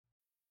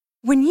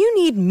When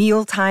you need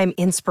mealtime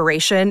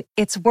inspiration,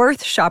 it's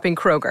worth shopping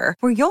Kroger,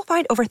 where you'll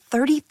find over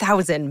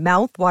 30,000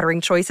 mouth-watering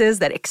choices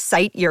that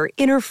excite your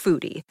inner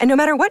foodie. And no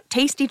matter what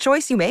tasty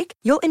choice you make,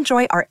 you'll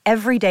enjoy our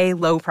everyday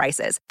low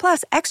prices,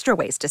 plus extra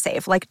ways to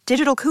save, like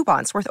digital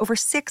coupons worth over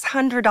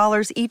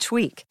 $600 each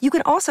week. You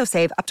can also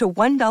save up to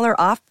 $1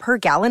 off per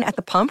gallon at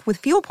the pump with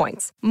fuel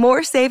points.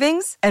 More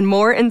savings and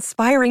more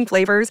inspiring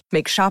flavors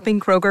make shopping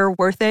Kroger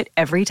worth it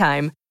every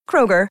time.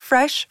 Kroger,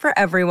 fresh for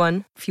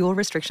everyone. Fuel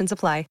restrictions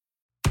apply.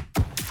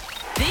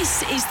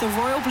 This is the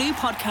Royal Blue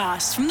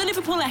Podcast from the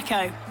Liverpool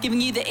Echo, giving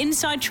you the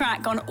inside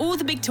track on all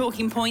the big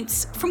talking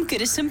points from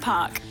Goodison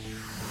Park.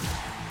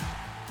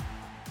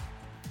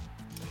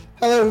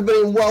 Hello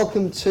everybody and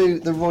welcome to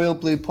the Royal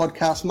Blue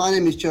Podcast. My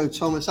name is Joe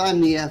Thomas.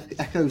 I'm the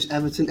Echo's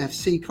Everton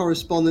FC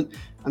correspondent.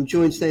 I'm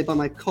joined today by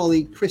my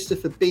colleague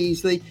Christopher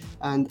Beasley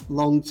and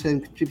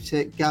long-term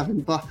contributor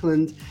Gavin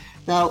Buckland.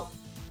 Now,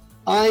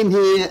 I'm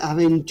here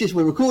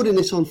we're recording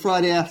this on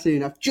Friday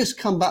afternoon. I've just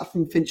come back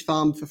from Finch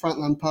Farm for Frank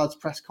Lampard's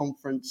press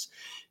conference.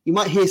 You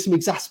might hear some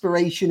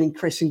exasperation in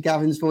Chris and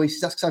Gavin's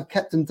voices. That's because I've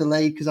kept them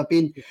delayed because I've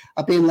been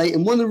late.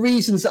 And one of the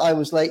reasons that I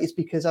was late is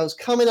because I was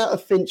coming out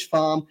of Finch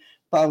Farm,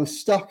 but I was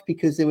stuck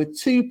because there were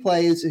two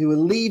players who were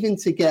leaving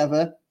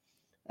together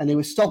and they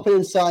were stopping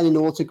and signing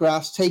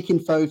autographs, taking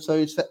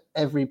photos for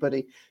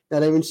everybody. Now,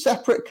 they were in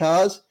separate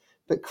cars,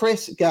 but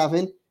Chris,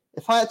 Gavin,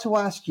 if I had to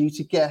ask you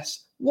to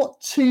guess,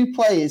 what two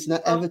players in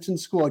that Everton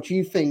squad do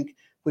you think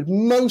would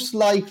most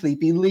likely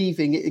be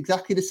leaving at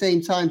exactly the same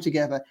time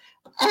together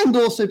and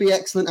also be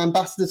excellent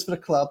ambassadors for the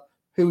club?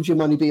 Who would your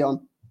money be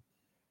on?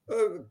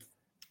 Amadou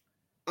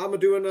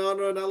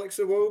Onana and Alex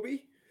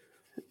Iwobi?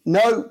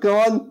 No, go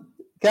on.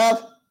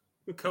 Gav?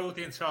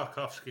 Cody and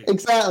Tarkovsky.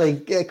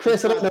 Exactly.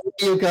 Chris, I don't know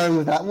where you're going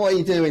with that. What are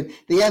you doing?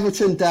 The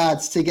Everton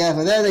dads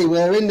together. There they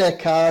were in their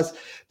cars,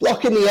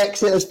 blocking the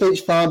exit of Finch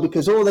Farm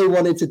because all they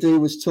wanted to do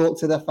was talk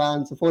to their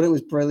fans. I thought it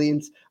was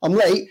brilliant. I'm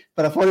late,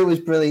 but I thought it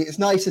was brilliant. It's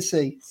nice to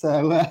see.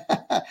 So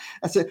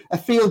that's a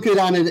feel-good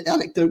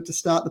anecdote to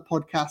start the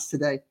podcast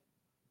today.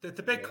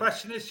 The big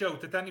question is, Joe,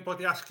 did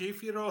anybody ask you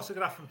for your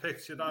autograph and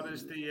picture? That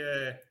is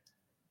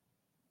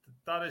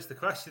the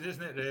question,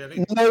 isn't it,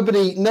 really?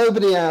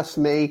 Nobody asked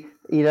me.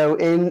 You know,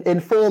 in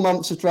 4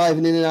 months of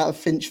driving in and out of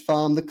Finch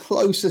Farm, the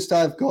closest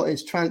I've got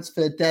is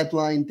transfer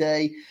deadline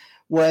day,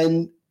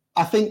 when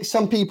I think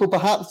some people,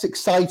 perhaps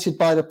excited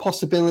by the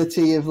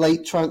possibility of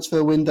late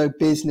transfer window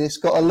business,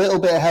 got a little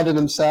bit ahead of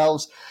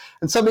themselves.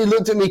 And somebody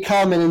looked at me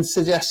coming and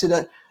suggested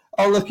that,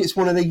 oh, look, it's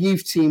one of the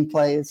youth team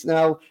players.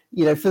 Now,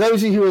 you know, for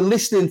those of you who are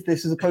listening to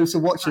this as opposed to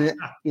watching it,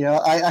 you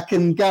know, I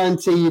can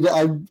guarantee you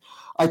that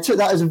I took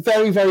that as a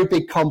very, very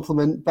big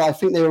compliment, but I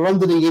think they were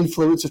under the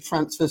influence of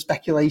transfer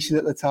speculation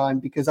at the time,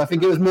 because I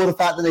think it was more the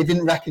fact that they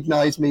didn't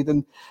recognise me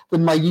than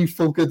my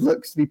youthful good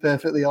looks, to be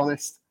perfectly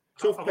honest.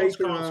 I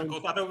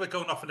know we're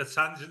going off on a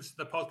tangent to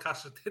the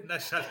podcast. I didn't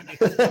necessarily need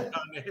to go down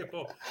here,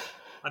 but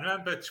I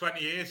remember 20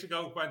 years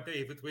ago when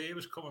David Weir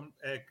was coming,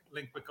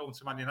 linked with going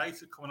to Man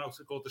United, coming out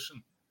to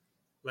Goodison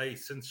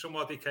late, and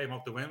somebody came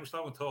up the window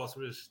and thought it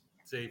was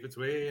David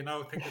Weir, you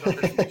know, thinking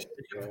that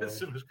this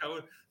was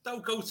going,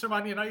 don't go to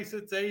Man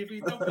United,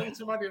 Davey, don't go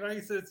to Man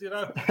United, you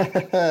know.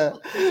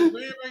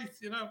 Weir, mate,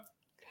 you know.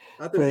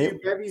 Had a few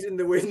bevies in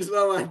the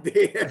Winslow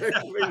idea.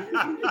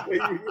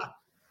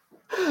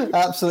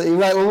 Absolutely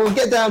right. Well, we'll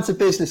get down to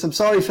business. I'm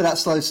sorry for that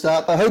slow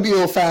start, but I hope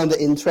you all found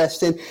it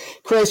interesting.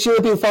 Chris,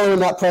 you've been following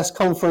that press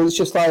conference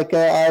just like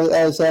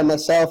as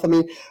myself. I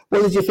mean,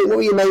 what did you think? What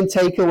were your main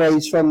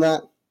takeaways from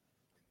that?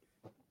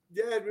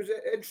 Yeah, it was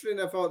interesting.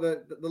 I thought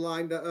that the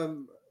line that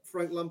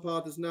Frank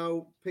Lampard is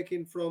now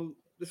picking from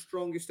the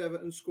strongest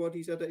Everton squad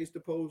he's had at his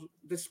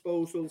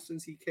disposal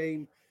since he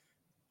came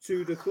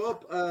to the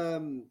club.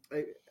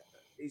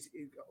 He's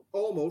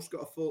almost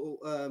got a full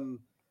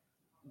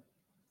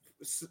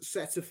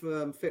set of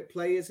fit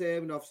players here,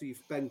 and obviously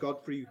Ben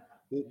Godfrey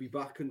won't be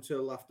back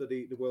until after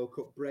the World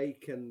Cup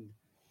break, and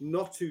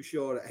not too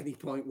sure at any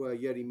point where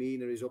Yerry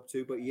Mina is up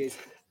to, but he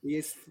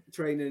is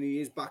training,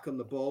 he is back on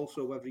the ball,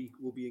 so whether he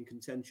will be in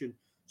contention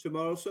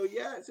tomorrow. So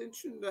yeah, it's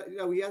interesting that he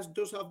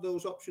does have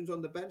those options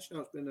on the bench now.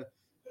 It's been a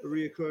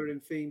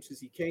reoccurring theme since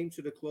he came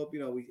to the club.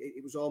 You know,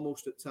 it was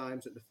almost at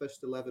times that the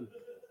first 11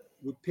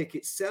 would pick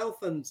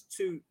itself, and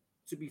to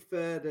be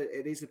fair, that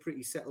it is a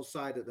pretty settled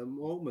side at the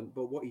moment.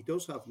 But what he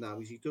does have now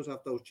is he does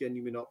have those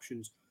genuine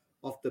options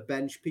off the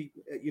bench.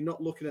 People, you're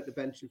not looking at the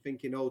bench and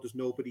thinking, oh, there's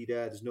nobody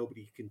there, there's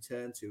nobody you can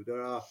turn to.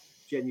 There are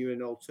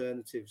genuine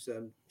alternatives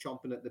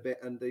chomping at the bit.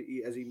 And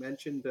as he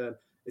mentioned,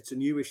 it's a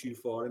new issue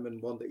for him, and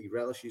one that he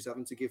relishes,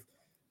 having to give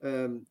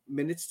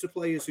minutes to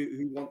players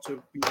who want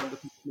to be on the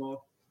pitch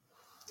more.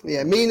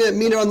 Yeah,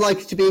 Mina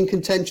unlikely to be in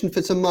contention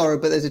for tomorrow,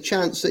 but there's a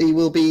chance that he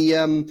will be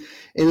in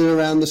and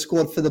around the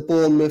squad for the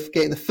Bournemouth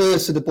game, the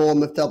first of the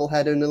Bournemouth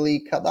doubleheader in the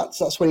League Cup.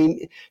 That's when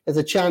there's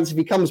a chance if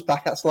he comes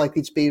back, that's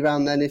likely to be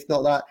around then. If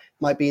not, that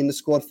might be in the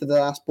squad for the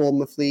last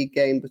Bournemouth League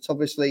game. But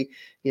obviously,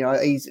 you know,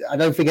 I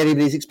don't think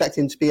anybody's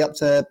expecting to be up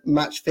to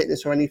match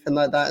fitness or anything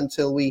like that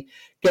until we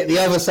get the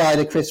other side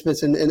of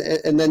Christmas and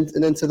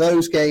then to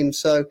those games.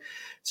 So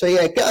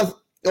yeah,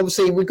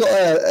 obviously, we've got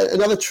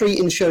another treat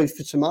in show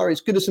for tomorrow.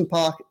 It's Goodison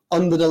Park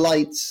under the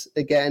lights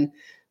again.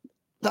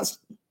 That's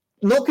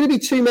not going to be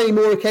too many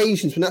more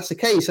occasions when that's the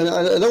case. And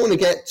I don't want to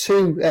get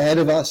too ahead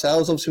of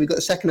ourselves. Obviously, we've got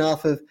the second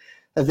half of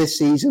this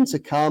season to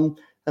come,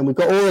 and we've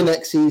got all the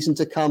next season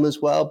to come as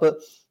well. But,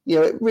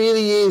 it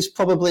really is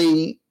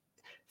probably,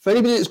 for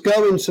anybody that's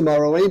going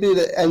tomorrow, anybody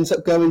that ends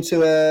up going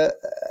to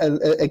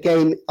a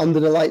game under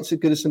the lights at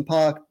Goodison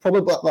Park,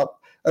 probably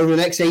over the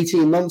next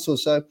 18 months or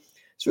so,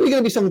 it's really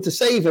going to be something to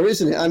savour,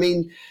 isn't it? I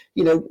mean,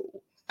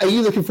 are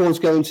you looking forward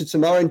to going to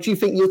tomorrow? And do you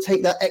think you'll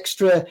take that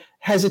extra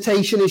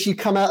hesitation as you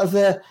come out of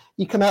the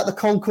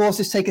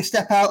concourses, take a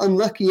step out and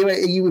look? Are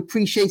you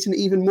appreciating it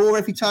even more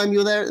every time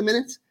you're there at the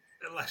minute?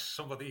 Unless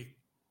somebody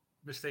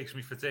mistakes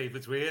me for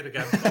David Weir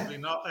again, probably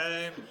not.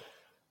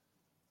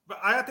 But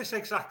I had this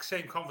exact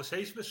same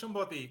conversation with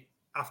somebody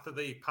after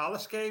the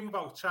Palace game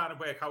about trying to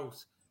work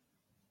out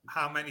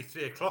how many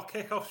 3 o'clock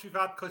kickoffs we've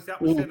had, because the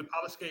atmosphere of the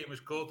Palace game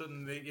was good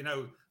and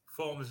the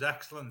form was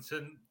excellent,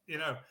 and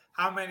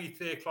how many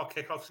 3 o'clock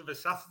kickoffs of a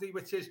Saturday,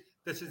 which is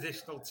this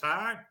additional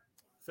time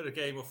for a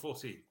game of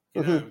footy.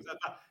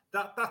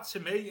 That to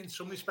me, in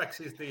some respects,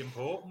 is the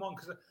important one,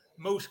 because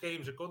most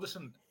games at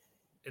Goodison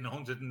in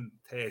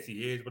 130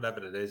 years,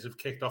 whatever it is, have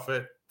kicked off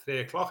at 3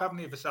 o'clock, haven't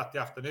they, for Saturday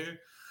afternoon?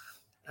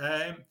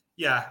 I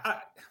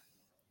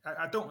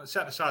don't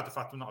set aside the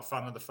fact I'm not a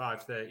fan of the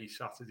 5:30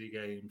 Saturday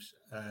games.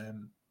 I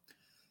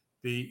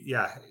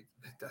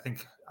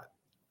think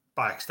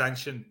by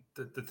extension,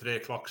 the 3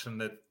 o'clocks and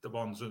the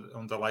ones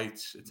under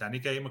lights, it's any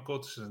game of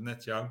goods, isn't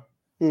it, Joe?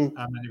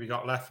 How many we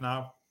got left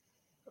now?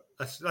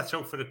 Let's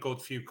hope for a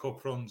good few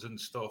cup runs and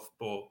stuff,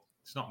 but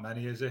it's not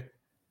many, is it?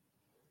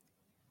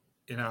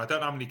 I don't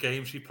know how many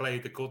games we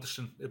played at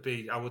Goodison.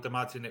 I would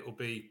imagine it will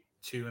be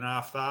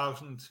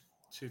 2,500,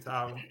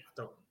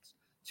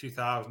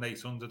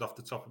 2,800 off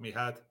the top of my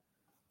head.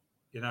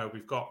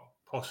 We've got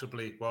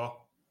possibly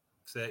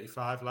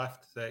 35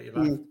 left, 30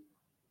 left.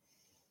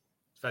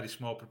 It's a very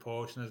small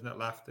proportion, isn't it,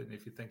 left? And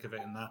if you think of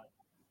it in that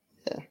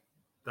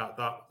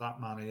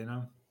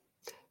manner,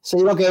 So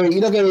you're not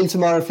going in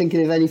tomorrow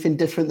thinking of anything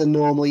different than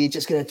normal. You're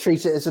just going to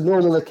treat it as a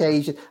normal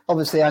occasion.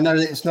 Obviously, I know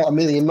that it's not a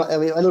million. I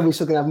know we're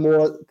still going to have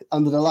more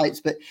under the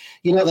lights, but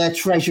you're not there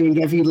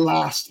treasuring every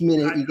last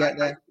minute you get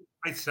there.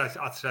 I'd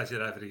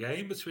treasure every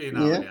game between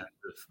now and the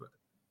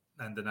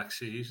end of next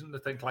season. I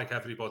think like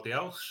everybody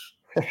else.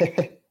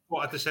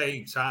 But at the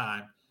same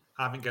time,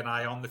 having an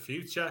eye on the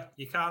future,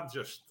 you can't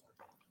just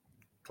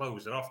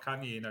close it off,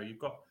 can you?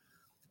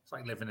 It's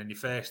like living in your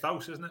first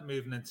house, isn't it?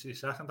 Moving into your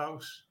second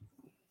house.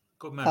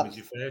 Good memories,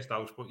 your first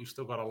house, but you've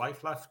still got a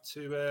life left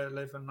to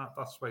live, and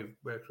that's the way it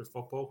works with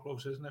football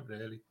clubs, isn't it,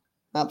 really?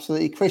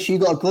 Absolutely. Chris, you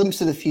got a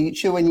glimpse of the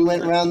future when you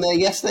went around there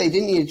yesterday,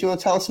 didn't you? Do you want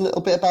to tell us a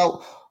little bit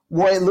about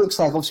what it looks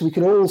like? Obviously, we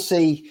can all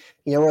see,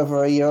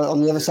 whether you're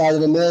on the other side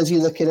of the Mersey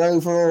looking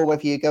over, or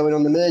whether you're going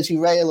on the Mersey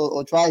rail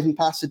or driving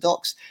past the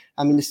docks.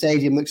 I mean, the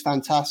stadium looks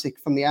fantastic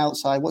from the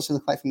outside. What's it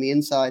look like from the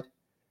inside?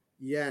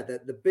 Yeah,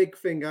 the big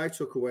thing I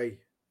took away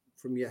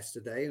from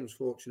yesterday, and was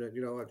fortunate,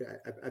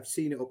 I've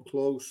seen it up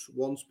close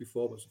once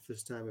before, but it's the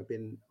first time I've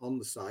been on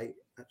the site,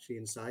 actually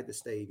inside the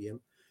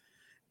stadium,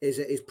 is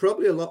it's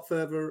probably a lot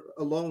further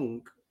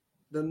along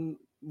than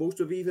most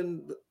of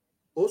even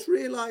us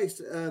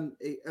realised.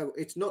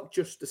 It's not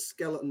just the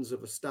skeletons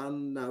of a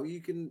stand now.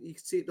 You can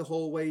see it the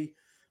whole way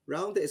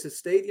round it. It's a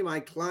stadium. I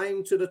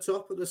climbed to the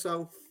top of the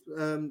south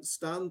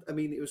stand. I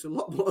mean, it was a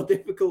lot more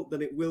difficult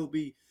than it will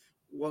be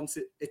once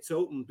it's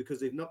open, because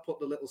they've not put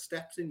the little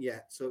steps in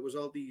yet. So it was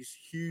all these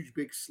huge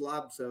big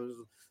slabs. I was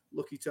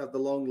lucky to have the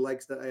long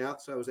legs that I had,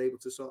 so I was able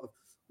to sort of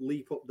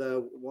leap up there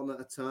one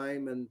at a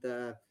time and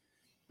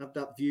have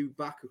that view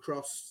back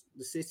across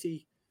the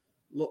city,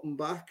 looking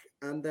back.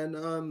 And then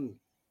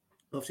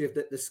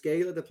obviously the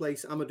scale of the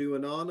place, Amadou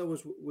Onana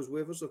was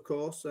with us, of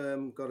course.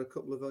 Got a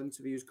couple of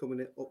interviews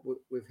coming up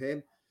with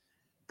him.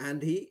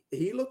 And he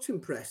looked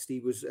impressed. He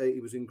was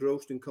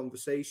engrossed in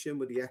conversation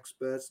with the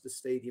experts, the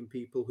stadium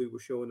people who were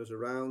showing us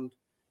around.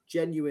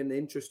 Genuine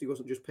interest. He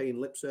wasn't just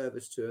paying lip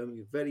service to him. He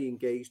was very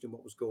engaged in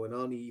what was going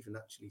on. He even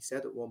actually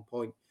said at one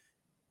point,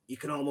 you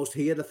can almost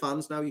hear the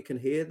fans now. You can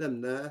hear them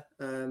there.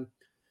 And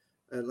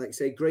like I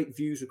say, great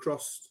views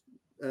across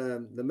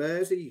the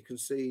Mersey. You can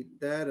see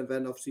there, and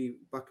then obviously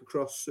back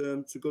across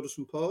to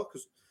Goodison Park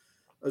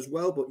as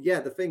well. But yeah,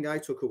 the thing I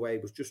took away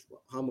was just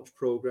how much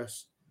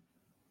progress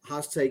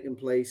has taken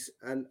place,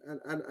 and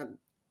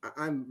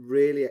I'm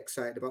really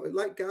excited about it.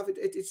 Like Gav,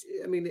 it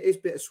is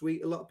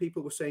bittersweet. A lot of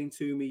people were saying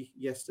to me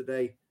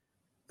yesterday,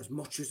 as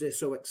much as they're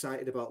so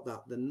excited about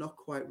that, they're not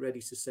quite ready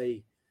to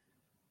say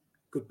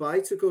goodbye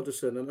to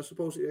Goodison. And I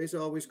suppose it is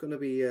always going to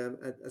be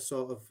a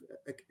sort of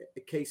a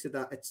case of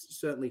that. It's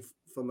certainly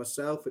for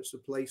myself, it's a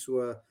place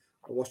where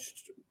I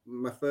watched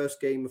my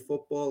first game of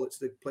football. It's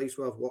the place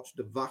where I've watched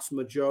the vast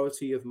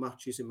majority of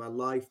matches in my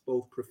life,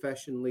 both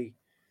professionally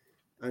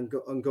and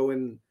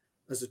going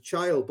as a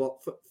child.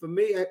 But for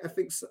me, I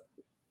think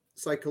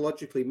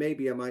psychologically,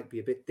 maybe I might be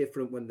a bit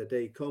different when the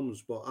day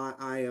comes, but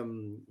I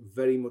am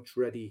very much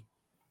ready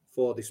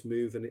for this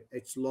move, and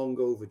it's long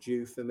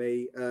overdue for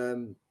me.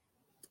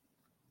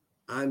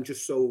 I'm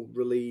just so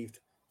relieved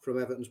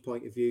from Everton's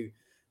point of view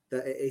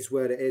that it is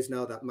where it is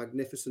now, that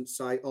magnificent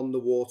site on the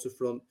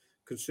waterfront,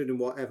 considering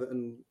what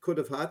Everton could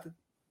have had.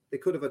 They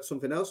could have had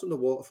something else on the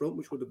waterfront,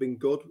 which would have been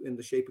good in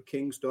the shape of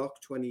King's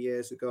Dock 20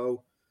 years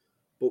ago,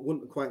 but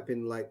wouldn't have quite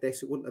been like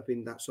this. It wouldn't have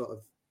been that sort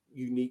of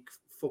unique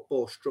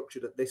football structure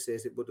that this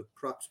is. It would have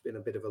perhaps been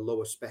a bit of a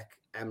lower spec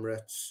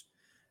Emirates,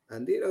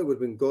 and it would have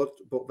been good.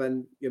 But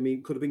then,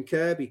 it could have been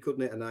Kirby,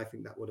 couldn't it? And I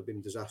think that would have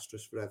been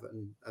disastrous for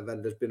Everton. And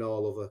then there's been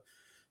all other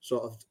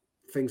sort of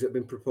things that have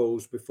been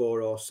proposed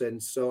before or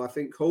since. So I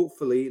think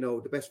hopefully,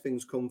 the best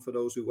things come for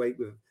those who wait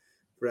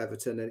for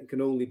Everton, and it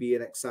can only be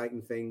an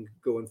exciting thing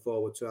going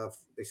forward to have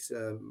this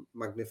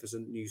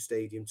magnificent new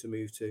stadium to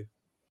move to.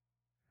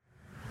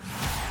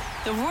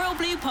 The Royal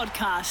Blue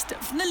Podcast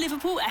from the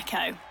Liverpool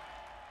Echo.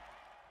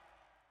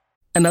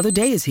 Another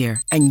day is here,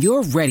 and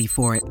you're ready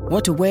for it.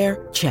 What to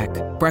wear? Check.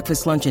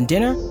 Breakfast, lunch, and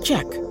dinner?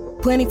 Check.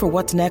 Planning for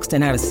what's next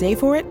and how to save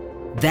for it?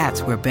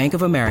 That's where Bank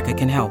of America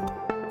can help.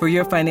 For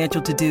your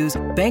financial to-dos,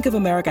 Bank of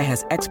America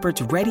has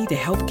experts ready to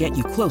help get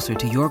you closer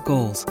to your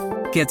goals.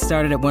 Get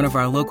started at one of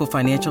our local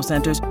financial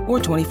centers or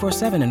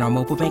 24/7 in our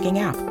mobile banking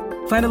app.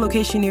 Find a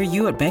location near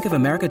you at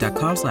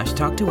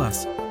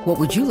bankofamerica.com/talktous. What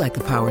would you like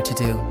the power to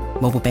do?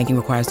 Mobile banking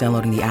requires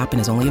downloading the app and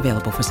is only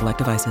available for select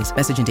devices.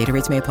 Message and data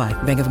rates may apply.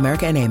 Bank of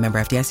America N.A., member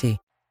FDIC.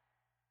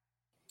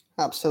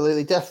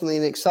 Absolutely, definitely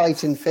an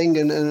exciting thing,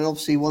 and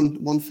obviously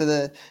one for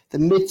the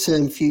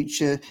midterm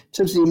future. In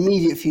terms of the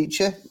immediate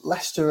future,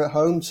 Leicester at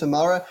home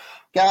tomorrow.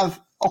 Gav,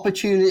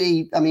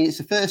 opportunity. I mean, it's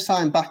the first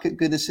time back at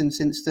Goodison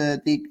since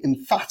the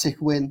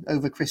emphatic win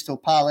over Crystal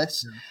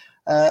Palace.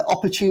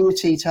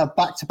 Opportunity to have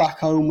back-to-back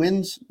home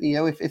wins.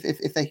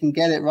 If they can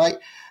get it right.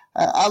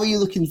 How are you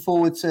looking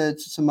forward to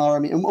tomorrow? I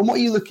mean, and what are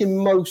you looking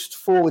most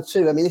forward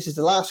to? I mean, this is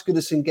the last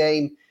Goodison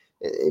game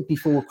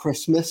before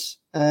Christmas,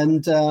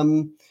 and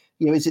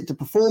is it the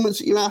performance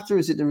that you're after?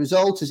 Is it the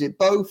result? Is it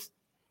both?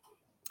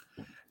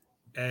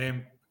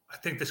 I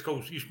think this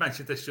goes. You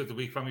mentioned this the other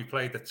week when we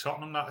played at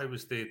Tottenham. That it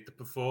was the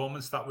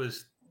performance that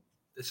was.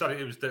 Sorry,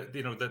 it was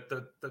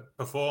the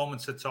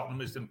performance at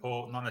Tottenham is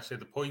important. Not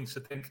necessarily the points.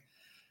 I think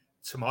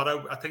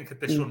tomorrow. I think at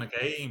this run of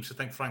games, I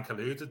think Frank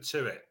alluded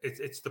to it.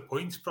 It's the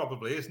points,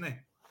 probably, isn't it?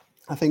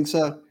 I think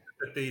so.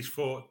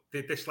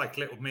 This like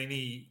little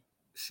mini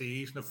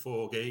season of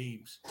 4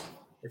 games.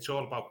 It's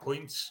all about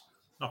points,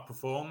 not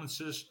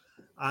performances.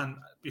 And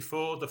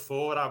before the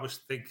 4, I was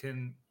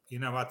thinking,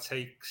 I'd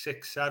take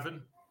 6,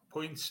 7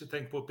 points. I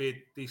think would be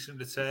a decent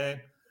return.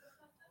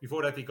 We've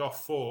already got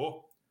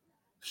 4,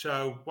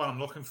 so what I'm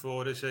looking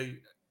for is a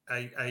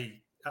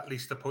at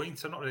least a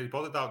point. I'm not really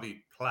bothered how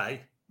they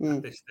play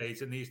at this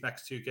stage in these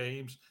next 2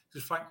 games.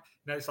 Because Frank,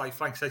 it's like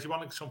Frank says, you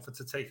want something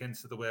to take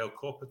into the World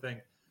Cup, I think.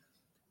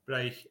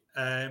 Break.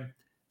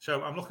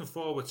 So I'm looking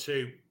forward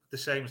to the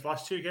same as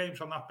last 2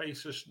 games on that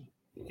basis.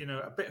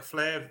 A bit of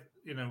flair.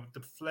 The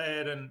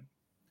flair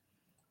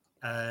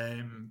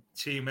and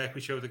teamwork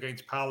we showed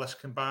against Palace,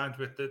 combined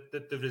with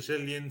the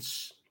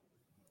resilience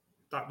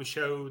that we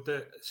showed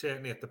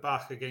certainly at the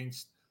back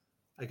against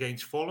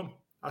Fulham.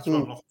 That's what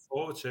I'm looking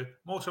forward to.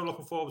 I'm also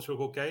looking forward to a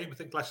good game. I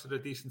think Leicester are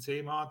a decent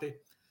team, aren't they?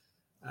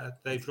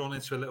 They've run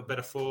into a little bit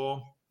of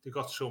form. They've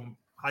got some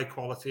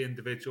high-quality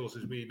individuals,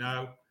 as we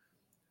know.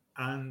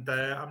 And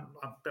I'm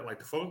a bit like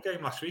the Fulham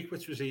game last week,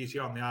 which was easy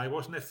on the eye,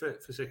 wasn't it,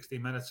 for 60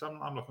 minutes?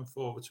 I'm looking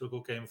forward to a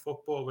good game of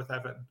football with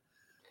Everton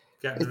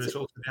getting the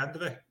result at the end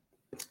of it.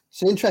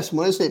 It's an interesting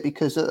one, isn't it?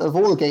 Because of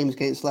all the games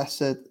against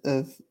Leicester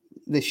of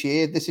this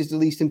year, this is the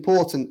least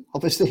important.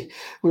 Obviously,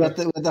 we had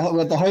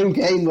the home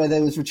game where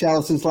there was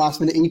Richarlison's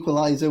last-minute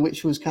equaliser,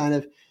 which was kind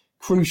of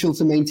crucial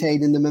to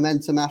maintaining the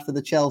momentum after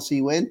the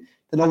Chelsea win.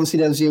 Then obviously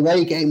there was the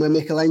away game where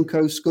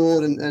Mikalenko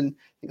scored and I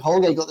think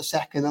Holgate got the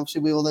second.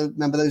 Obviously, we all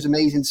remember those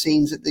amazing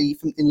scenes in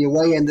the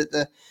away end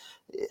that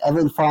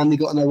Everton finally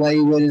got an away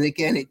win, and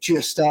again it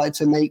just started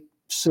to make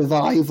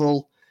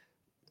survival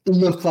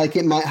look like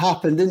it might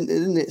happen,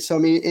 didn't it? So I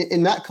mean,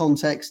 in that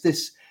context,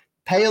 this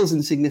pales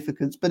in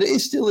significance, but it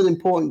is still an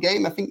important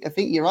game. I think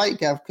you're right,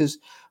 Gav, because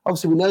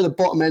obviously we know the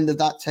bottom end of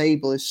that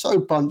table is so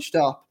bunched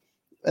up,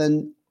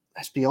 and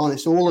let's be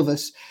honest, all of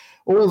us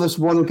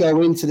want to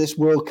go into this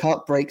World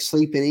Cup break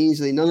sleeping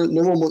easily. No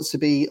one wants to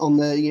be on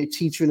the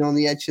teetering on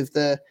the edge of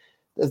the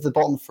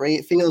bottom 3.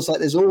 It feels like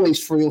there's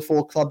always 3 or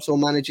 4 clubs or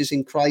managers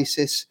in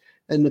crisis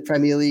in the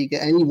Premier League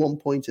at any one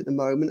point at the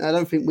moment. I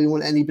don't think we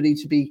want anybody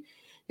to be.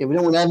 We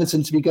don't want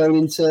Everton to be going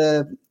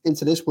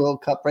into this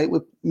World Cup break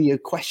with more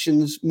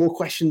questions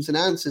than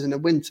answers, and a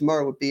win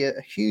tomorrow would be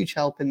a huge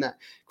help in that.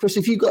 Chris,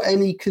 have you got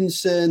any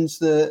concerns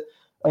that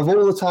of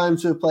all the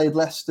times we've played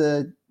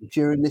Leicester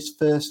during this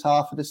first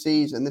half of the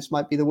season, this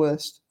might be the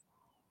worst?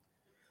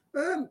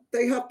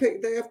 They have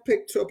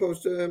picked up. I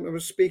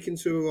was speaking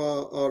to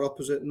our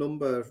opposite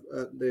number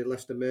at the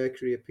Leicester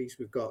Mercury, a piece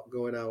we've got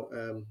going out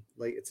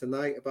later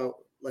tonight about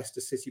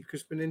Leicester City,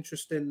 because it's been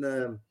interesting.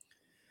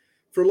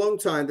 For a long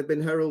time, they've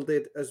been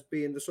heralded as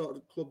being the sort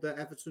of club that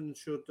Everton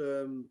should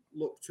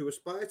look to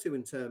aspire to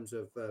in terms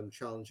of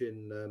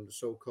challenging the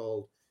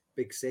so-called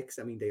big six.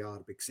 I mean, they are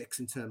the big six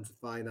in terms of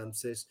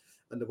finances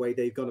and the way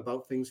they've gone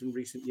about things in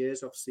recent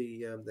years.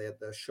 Obviously, they had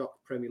their shock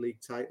Premier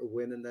League title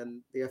win and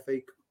then the FA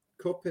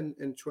Cup in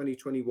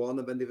 2021,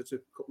 and then they've had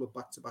a couple of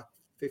back-to-back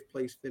fifth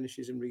place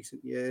finishes in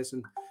recent years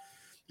and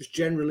just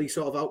generally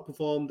sort of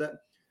outperformed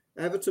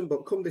Everton.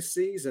 But come this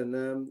season,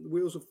 the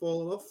wheels have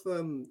fallen off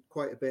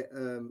quite a bit.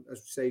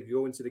 As we say,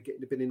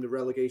 they've been in the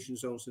relegation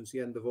zone since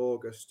the end of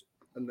August,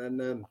 and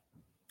then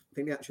I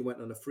think they actually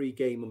went on a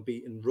 3-game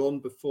unbeaten run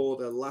before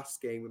their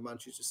last game with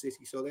Manchester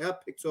City. So they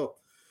have picked up,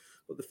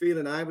 but the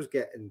feeling I was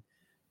getting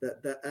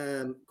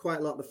that quite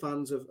a lot of the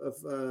fans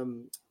have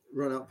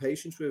run out of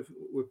patience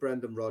with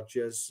Brendan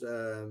Rodgers.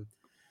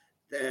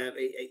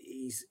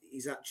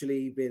 He's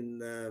actually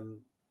been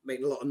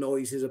making a lot of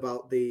noises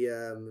about the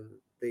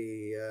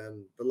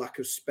lack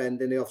of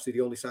spending. They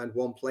only signed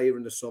one player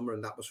in the summer,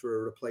 and that was for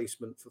a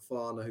replacement for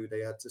Farner, who they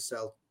had to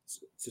sell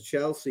to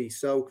Chelsea.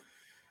 So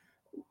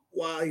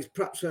while he's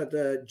perhaps had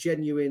a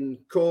genuine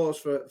cause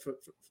for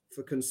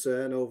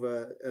concern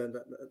over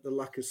the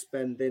lack of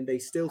spending, they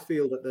still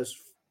feel that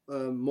there's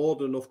more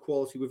than enough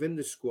quality within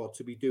the squad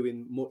to be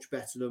doing much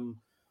better than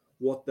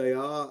what they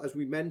are. As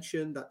we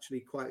mentioned, actually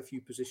quite a few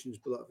positions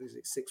below,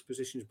 6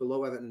 positions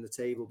below Everton in the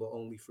table, but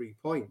only 3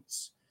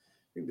 points.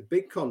 I think the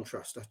big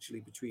contrast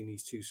actually between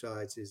these two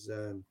sides is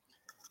the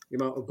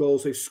amount of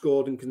goals they've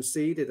scored and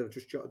conceded. I've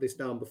just jotted this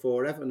down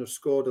before. Everton have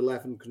scored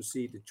 11,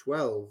 conceded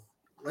 12.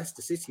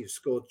 Leicester City have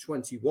scored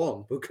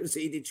 21, but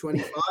conceded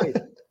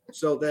 25.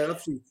 So they're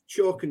absolutely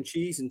chalk and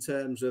cheese in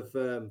terms of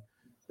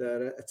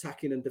their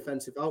attacking and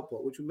defensive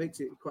output, which makes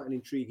it quite an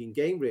intriguing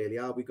game, really.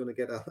 Are we going to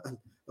get a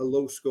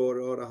low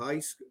scorer or a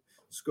high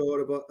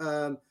scorer? But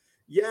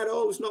it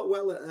all is not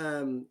well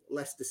at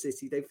Leicester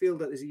City. They feel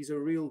that he's a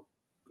real...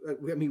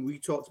 we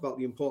talked about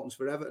the importance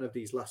for Everton of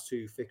these last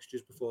 2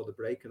 fixtures before the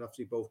break, and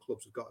obviously both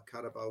clubs have got a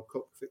Carabao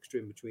Cup fixture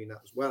in between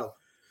that as well.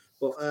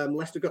 But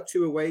Leicester got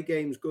 2 away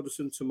games,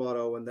 Goodison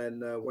tomorrow, and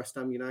then West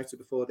Ham United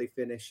before they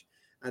finish.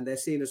 And they're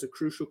seen as a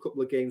crucial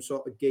couple of games,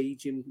 sort of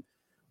gauging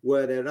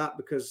where they're at,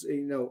 because,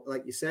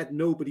 like you said,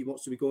 nobody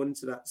wants to be going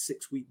into that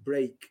 6-week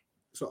break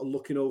sort of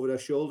looking over their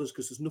shoulders,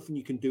 because there's nothing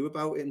you can do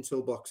about it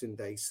until Boxing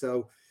Day.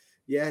 So,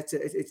 yeah,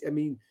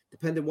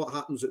 depending what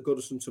happens at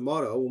Goodison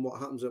tomorrow and what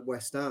happens at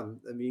West Ham,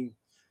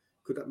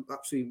 could that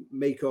absolutely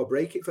make or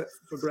break it for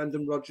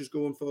Brendan Rodgers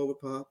going forward,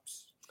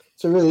 perhaps?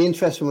 It's a really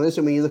interesting one,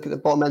 isn't it, when you look at the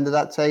bottom end of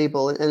that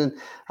table? And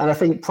I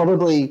think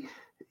probably,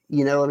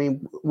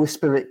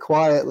 whisper it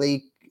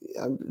quietly,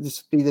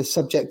 this be the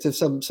subject of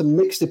some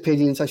mixed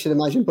opinions, I should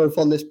imagine, both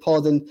on this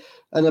pod and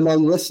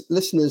among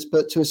listeners.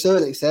 But to a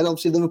certain extent,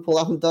 obviously Liverpool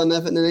haven't done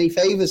Everton any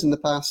favours in the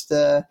past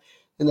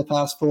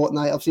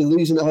fortnight. Obviously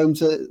losing at home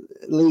to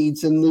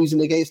Leeds and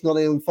losing against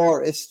Nottingham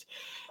Forest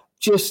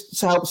just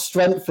helps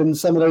strengthen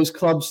some of those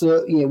clubs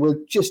that were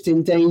just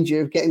in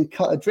danger of getting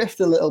cut adrift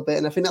a little bit.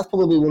 And I think that's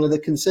probably one of the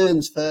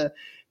concerns for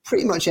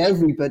pretty much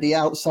everybody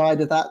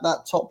outside of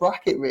that top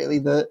bracket, really,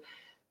 that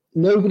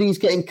nobody's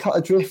getting cut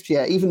adrift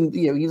yet. Even,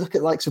 you look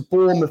at likes of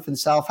Bournemouth and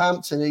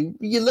Southampton, and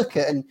you look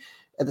at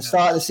the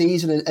start of the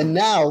season and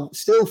now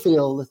still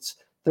feel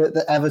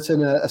that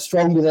Everton are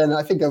stronger than,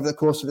 I think, over the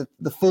course of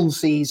the full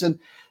season.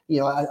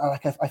 I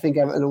think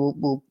Everton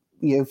will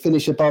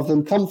finish above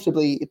them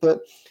comfortably.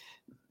 But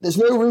there's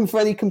no room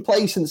for any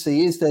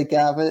complacency, is there,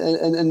 Gav?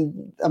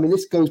 And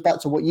this goes back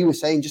to what you were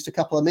saying just a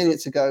couple of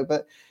minutes ago.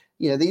 But,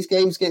 these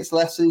games against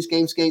Leicester, these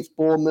games against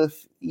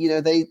Bournemouth,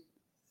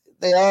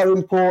 they are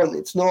important.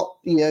 It's not,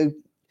 2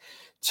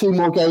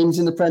 more games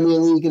in the Premier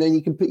League and then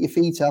you can put your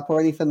feet up or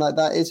anything like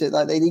that, is it?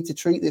 Like, they need to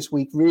treat this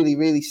week really,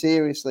 really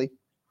seriously.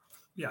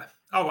 Yeah.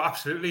 Oh,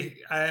 absolutely.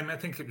 I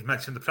think it was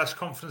mentioned in the press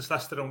conference,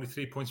 Leicester only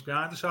 3 points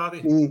behind us, are they?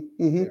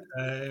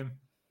 Mm-hmm.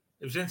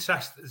 It was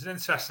interesting. It's an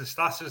interesting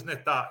stat, isn't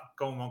it? That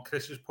going on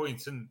Chris's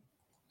point, and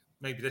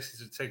maybe this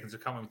is taken into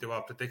account when we do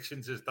our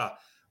predictions, is that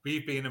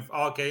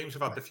our games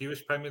have had the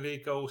fewest Premier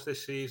League goals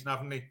this season,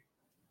 haven't they?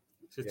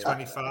 So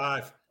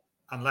 25,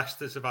 and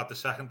Leicester's have had the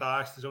second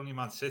highest. There's only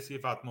Man City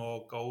have had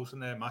more goals in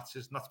their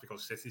matches. Not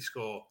because City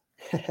score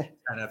 10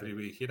 every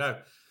week,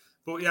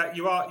 But yeah,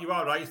 you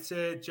are right,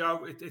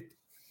 Joe.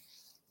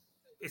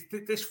 It's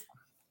this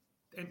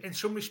in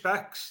some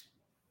respects,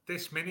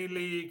 this mini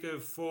league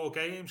of 4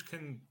 games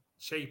can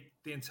shape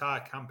the entire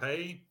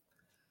campaign,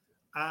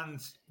 and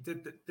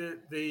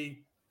the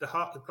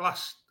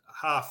glass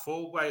half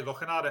full way of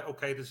looking at it.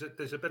 Okay,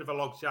 there's a bit of a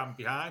log jam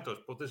behind us,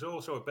 but there's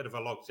also a bit of a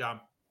log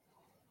jam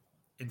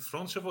in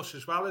front of us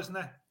as well, isn't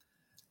it?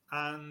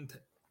 And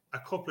a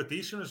couple of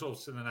decent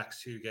results in the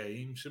next 2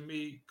 games, and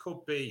we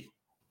could be,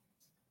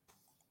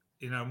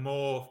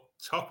 more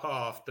top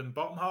half than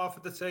bottom half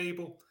of the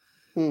table.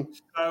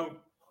 So,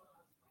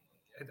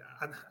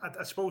 and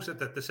I suppose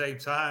that at the same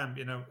time,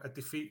 a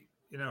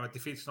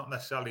defeat's not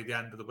necessarily the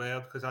end of the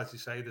world, because, as you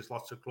say, there's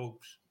lots of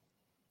clubs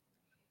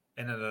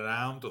in and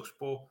around us.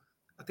 But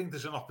I think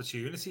there's an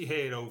opportunity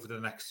here over the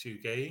next 2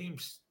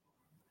 games,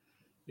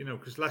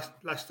 because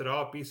Leicester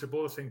are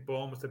beatable. I think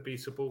Bournemouth are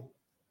beatable.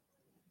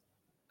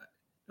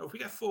 If we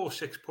get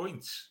 4-6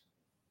 points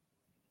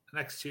the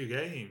next 2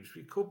 games,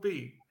 we could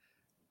be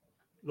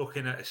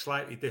looking at a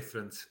slightly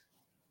different,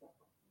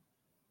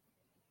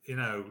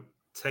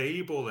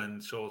 table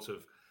and sort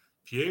of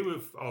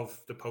view of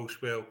the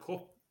post-World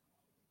Cup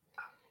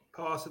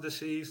part of the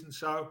season.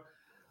 So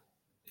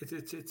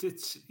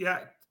it's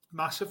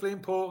massively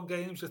important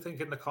games, I think,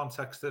 in the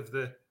context of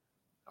the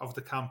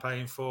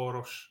campaign for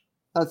us.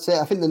 That's it.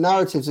 I think the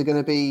narratives are going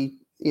to be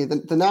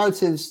the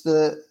narratives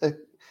that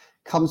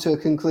come to a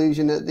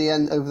conclusion at the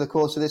end over the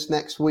course of this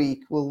next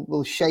week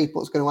will shape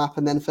what's going to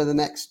happen then for the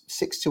next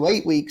 6 to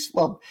 8 weeks.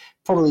 Well,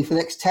 probably for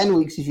the next 10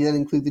 weeks if you then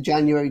include the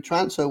January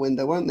transfer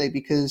window, won't they?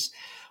 Because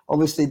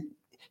obviously,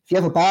 if you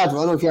have a bad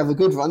run or if you have a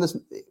good run,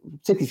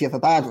 particularly if you have a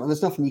bad run,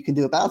 there's nothing you can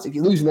do about it. If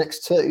you lose the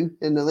next two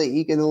in the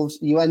league and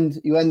you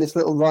end this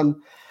little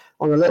run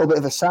on a little bit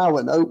of a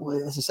sour note,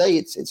 as I say,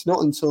 it's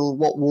not until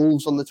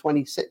Wolves on the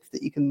 26th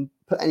that you can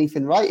put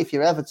anything right if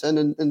you're Everton,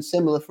 and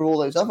similar for all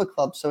those other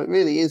clubs. So it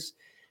really is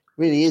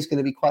going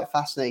to be quite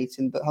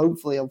fascinating. But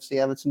hopefully, obviously,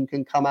 Everton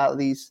can come out of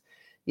these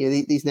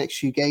next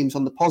few games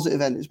on the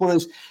positive end. It's one of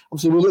those,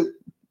 obviously, we look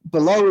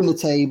below in the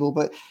table,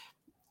 but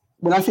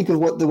when I think of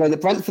the way that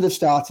Brentford have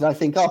started, I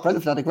think,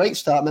 Brentford had a great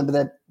start. Remember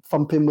their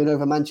thumping win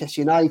over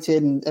Manchester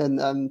United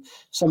and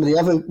some of the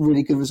other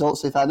really good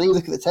results they've had. And then you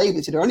look at the table,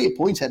 they're only a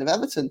point ahead of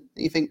Everton.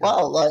 And you think,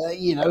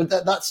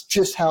 that's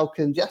just how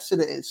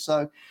congested it is.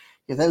 So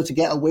if they were to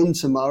get a win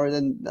tomorrow,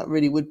 then that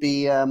really would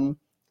be a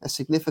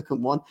significant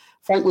one.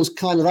 Frank was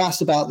kind of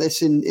asked about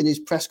this in his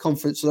press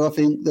conference, so I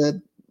think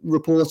the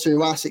reporter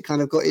who asked it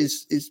kind of got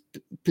his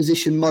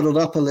position muddled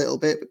up a little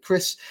bit. But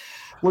Chris,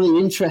 one of the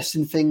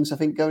interesting things I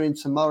think going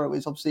into tomorrow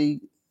is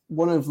obviously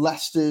one of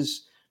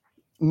Leicester's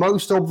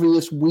most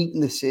obvious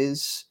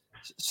weaknesses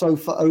so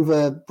far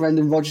over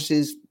Brendan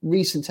Rodgers'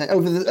 recent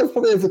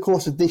probably over the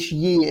course of this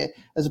year,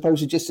 as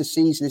opposed to just a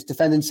season, is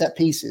defending set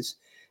pieces.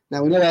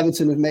 Now we know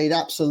Everton have made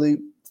absolute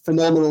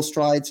phenomenal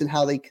strides in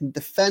how they can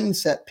defend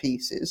set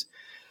pieces,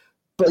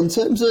 but in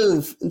terms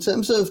of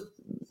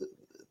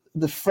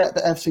the threat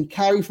that Everton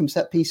carry from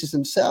set pieces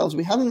themselves,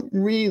 we haven't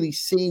really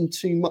seen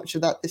too much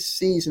of that this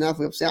season, have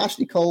we? Obviously,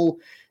 Ashley Cole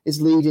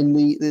is leading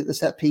the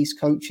set piece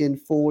coaching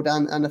forward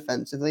and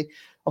offensively.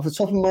 Off the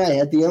top of my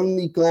head, the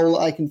only goal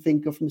I can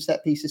think of from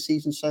set piece this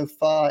season so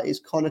far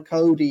is Connor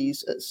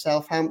Cody's at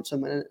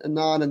Southampton when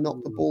Onana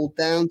knocked the ball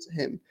down to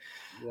him.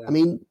 Yeah. I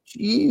mean,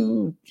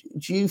 do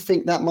you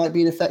think that might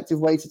be an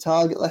effective way to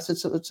target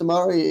Leicester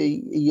tomorrow? Are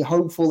you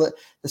hopeful that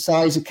the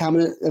size of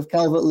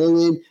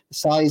Calvert-Lewin, the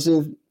size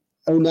of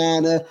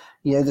Onana,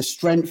 the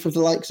strength of the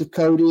likes of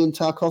Cody and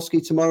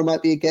Tarkowski tomorrow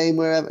might be a game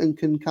where Everton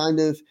can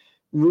kind of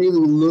really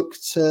look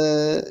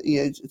to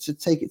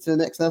take it to the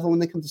next level when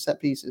they come to set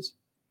pieces?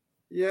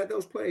 Yeah,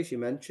 those players you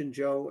mentioned,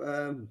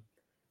 Joe,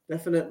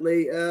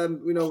 definitely. As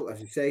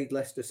you say,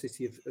 Leicester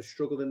City have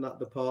struggled in that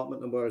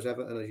department, and whereas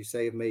Everton, as you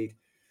say, have made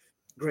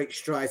great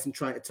strides in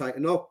trying to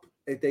tighten up.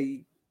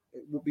 It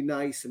would be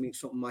nice. I mean,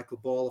 something Michael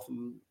Ball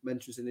often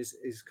mentions in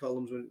his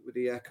columns with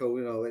the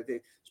Echo,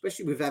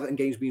 especially with Everton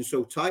games being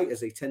so tight as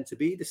they tend to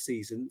be this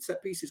season,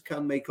 set pieces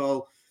can make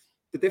all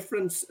the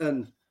difference.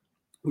 And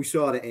we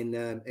saw it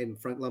in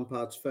Frank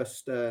Lampard's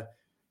first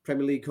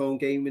Premier League home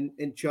game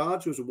in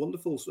charge. It was a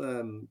wonderful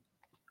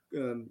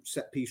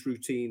set piece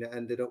routine. It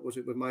ended up, was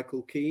it with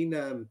Michael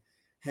Keane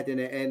heading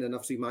it in? And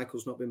obviously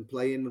Michael's not been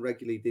playing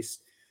regularly this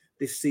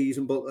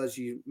season, but as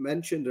you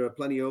mentioned, there are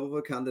plenty of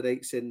other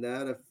candidates in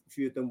there. A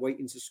few of them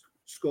waiting to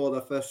score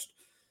their first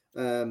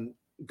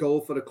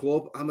goal for the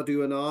club. Amadou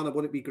Onana,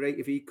 wouldn't it be great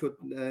if he could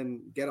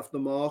get off the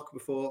mark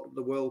before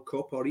the World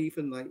Cup, or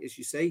even, like as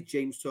you say,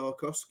 James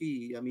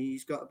Tarkowski. I mean,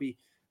 he's got to be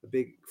a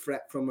big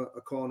threat from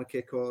a corner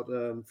kick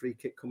or free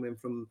kick coming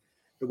from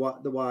the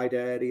wide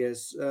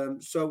areas.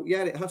 So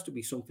yeah, it has to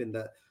be something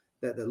that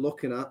they're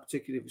looking at,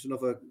 particularly if it's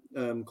another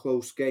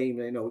close game.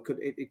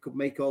 It could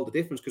make all the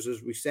difference, because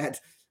as we said,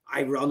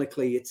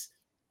 ironically, it's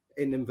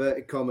in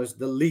inverted commas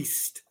the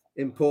least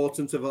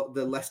important of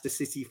the Leicester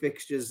City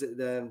fixtures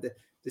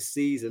this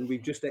season.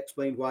 We've just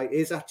explained why it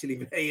is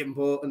actually very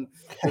important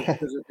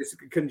because of this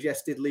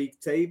congested league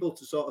table,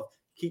 to sort of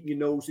keep your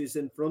noses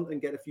in front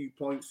and get a few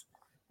points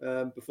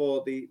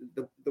before the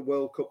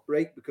World Cup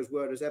break, because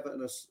whereas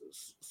Everton are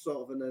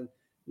sort of in a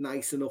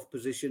nice enough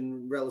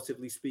position,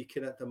 relatively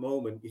speaking, at the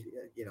moment,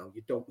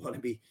 you don't want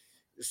to be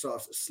sort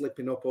of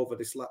slipping up over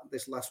this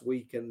last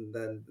week and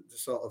then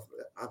sort of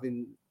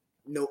having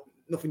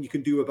nothing you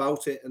can do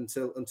about it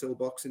until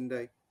Boxing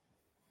Day.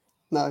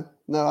 No,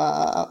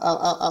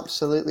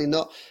 absolutely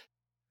not.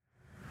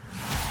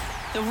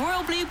 The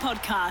Royal Blue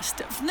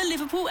Podcast from the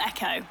Liverpool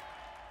Echo.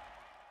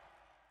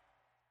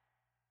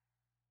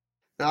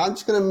 Now, I'm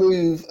just going to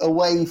move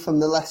away from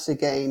the Leicester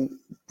game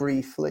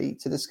briefly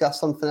to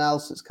discuss something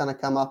else that's kind of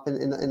come up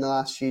in the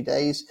last few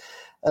days.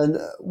 And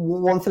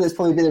one thing that's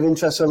probably been of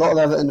interest to a lot of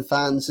Everton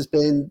fans has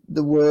been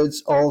the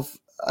words of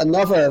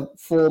another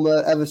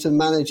former Everton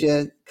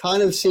manager,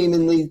 kind of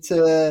seemingly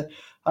to,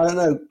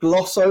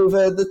 gloss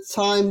over the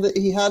time that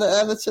he had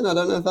at Everton. I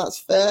don't know if that's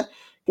fair.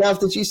 Gav,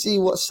 did you see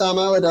what Sam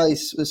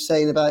Allardyce was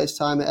saying about his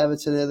time at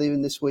Everton earlier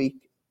in this week?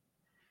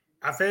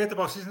 I've heard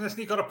about it. Hasn't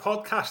he got a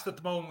podcast at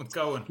the moment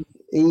going?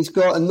 He's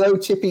got a no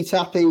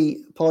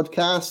tippy-tappy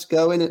podcast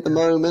going at the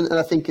moment, and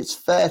I think it's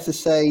fair to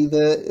say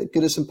that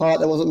Goodison Park,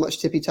 there wasn't much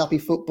tippy-tappy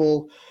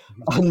football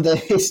under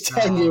his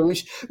tenure,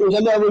 which I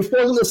know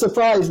wasn't a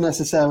surprise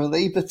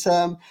necessarily, but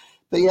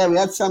yeah, we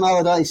had Sam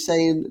Allardyce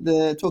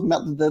talking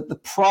about the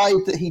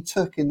pride that he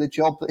took in the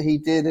job that he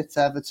did at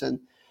Everton,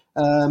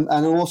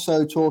 and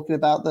also talking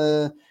about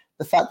the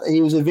fact that he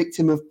was a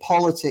victim of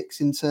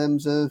politics in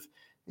terms of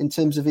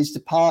his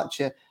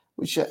departure,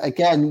 which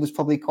again was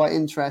probably quite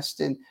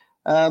interesting.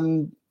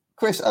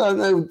 Chris, I don't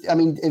know. I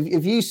mean,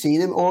 have you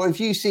seen him, or have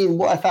you seen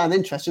what I found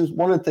interesting? Was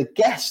one of the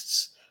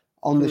guests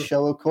on the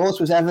show, of course,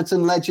 was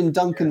Everton legend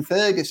Duncan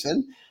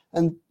Ferguson,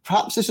 and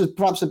perhaps this was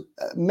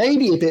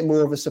maybe a bit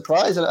more of a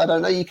surprise. I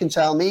don't know. You can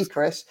tell me,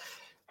 Chris,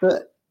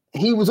 but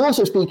he was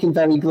also speaking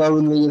very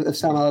glowingly of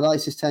Sam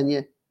Allardyce's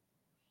tenure.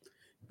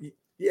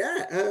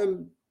 Yeah,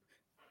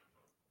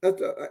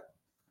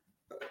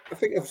 I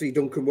think obviously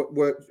Duncan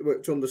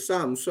worked under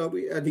Sam,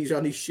 and he's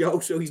on his show,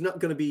 so he's not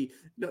going to be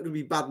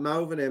bad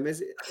mouthing him, is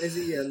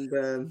he?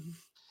 And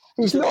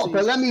he's not.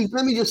 But let me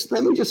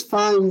just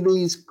find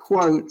these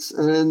quotes,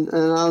 and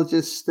I'll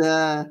just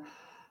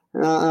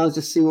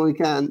see what we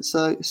can.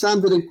 So Sam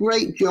did a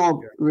great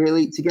job,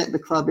 really, to get the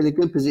club in a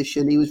good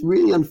position. He was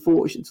really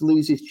unfortunate to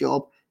lose his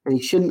job, and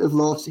he shouldn't have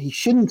lost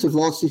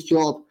his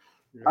job.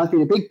 Yeah. I've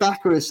been a big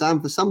backer of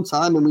Sam for some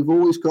time, and we've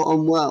always got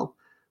on well.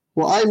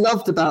 What I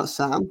loved about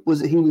Sam was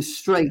that he was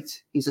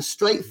straight. He's a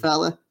straight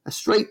fella, a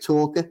straight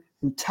talker,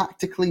 and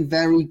tactically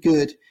very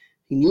good.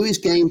 He knew his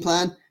game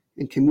plan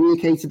and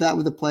communicated that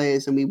with the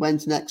players, and we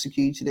went and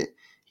executed it.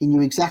 He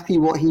knew exactly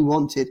what he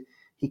wanted.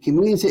 He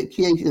communicated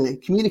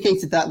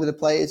that with the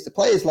players. The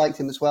players liked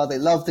him as well. They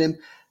loved him.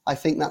 I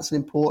think that's an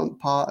important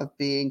part of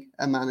being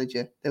a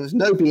manager. There was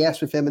no BS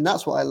with him, and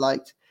that's what I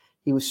liked.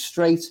 He was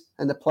straight,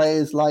 and the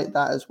players liked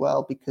that as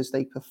well because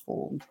they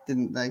performed,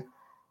 didn't they?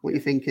 What are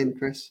you thinking,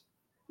 Chris?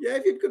 Yeah,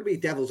 if you're going to be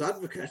devil's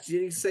advocate,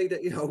 you say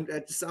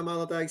that, Sam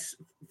Allardyce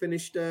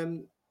finished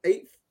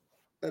 8th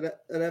at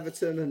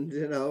Everton, and,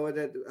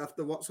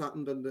 after what's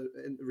happened in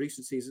the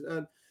recent season.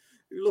 And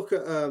you look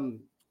at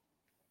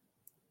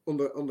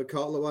under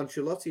Carlo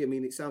Ancelotti, I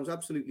mean, it sounds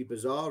absolutely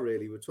bizarre,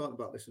 really. We're talking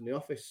about this in the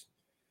office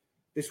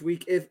this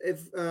week. If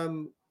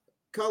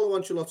Carlo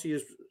Ancelotti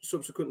has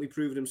subsequently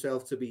proven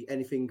himself to be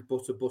anything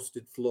but a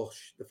busted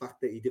flush, the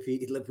fact that he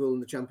defeated Liverpool in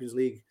the Champions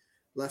League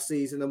last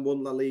season and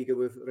won La Liga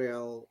with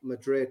Real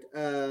Madrid.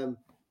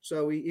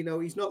 So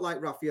he's not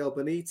like Rafael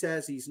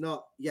Benitez. He's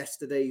not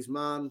yesterday's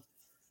man.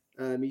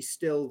 He's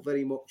still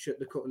very much at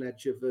the cutting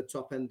edge of the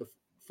top end of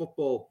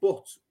football.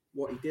 But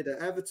what he did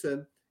at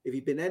Everton, if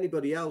he'd been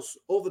anybody else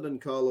other than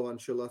Carlo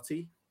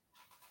Ancelotti,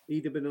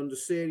 he'd have been under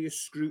serious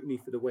scrutiny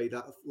for the way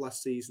that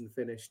last season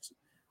finished.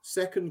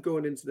 Second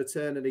going into the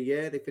turn of the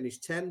year, they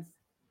finished 10th.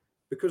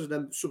 Because of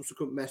them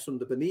subsequent mess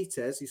under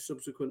Benitez, he's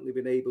subsequently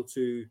been able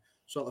to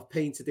sort of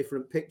paint a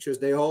different pictures.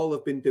 They all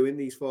have been doing,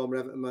 these former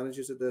Everton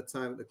managers at their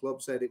time at the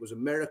club said it was a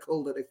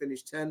miracle that they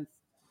finished 10th.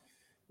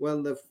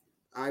 Well,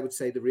 I would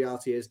say the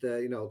reality is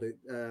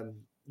that,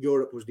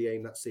 Europe was the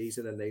aim that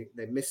season and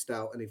they missed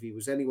out. And if he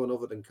was anyone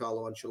other than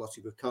Carlo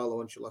Ancelotti, with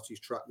Carlo Ancelotti's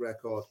track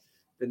record,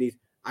 then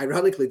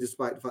ironically,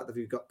 despite the fact that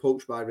he got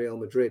poached by Real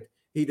Madrid,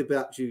 he'd have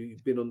actually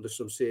been under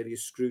some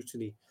serious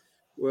scrutiny.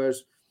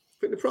 Whereas I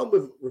think the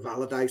problem with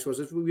Allardyce was,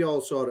 as we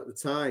all saw at the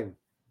time,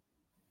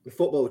 the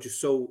football was just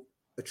so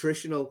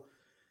attritional.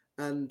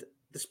 And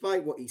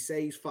despite what he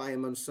says,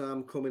 Fireman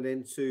Sam coming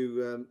in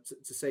to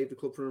save the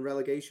club from a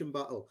relegation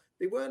battle,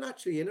 they weren't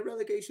actually in a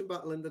relegation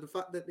battle. And the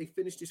fact that they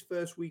finished his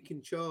first week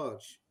in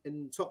charge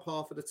in top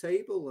half of the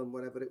table and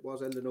whatever it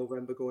was, end of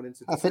November going into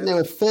December. I think they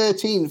were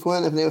 13th,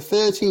 weren't they? They were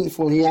 13th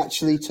when he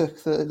actually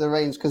took the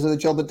reins because of the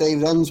job that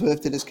David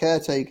Unsworth did as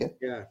caretaker.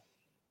 Yeah.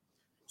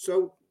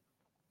 So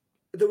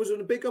there was a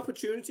big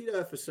opportunity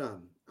there for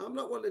Sam. I'm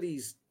not one of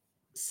these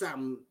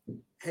Sam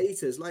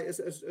haters, like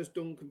as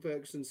Duncan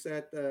Ferguson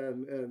said,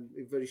 a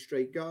very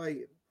straight guy.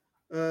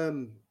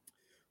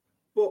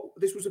 But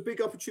this was a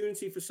big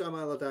opportunity for Sam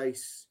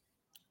Allardyce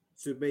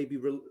to maybe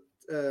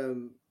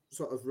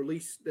sort of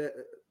release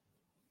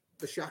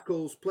the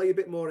shackles, play a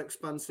bit more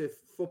expansive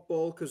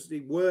football, because they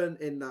weren't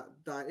in that.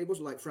 It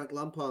wasn't like Frank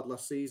Lampard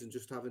last season,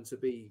 just having to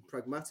be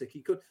pragmatic. He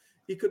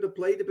could have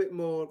played a bit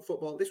more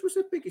football. This was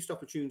the biggest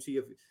opportunity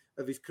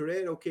of his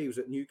career. Okay, he was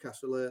at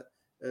Newcastle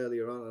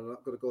earlier on. I'm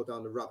not going to go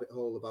down the rabbit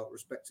hole about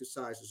respective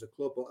size as a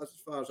club, but as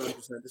far as I'm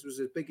concerned, this was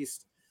the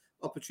biggest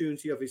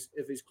opportunity of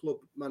his club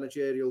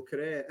managerial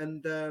career,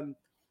 and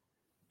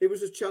it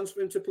was a chance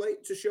for him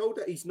to show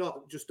that he's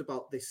not just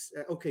about this.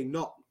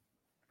 Not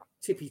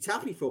tippy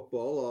tappy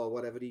football or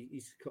whatever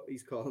he's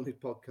calling his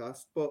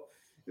podcast, but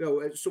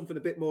it's something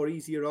a bit more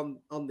easier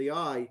on the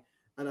eye.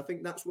 And I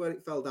think that's where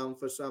it fell down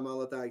for Sam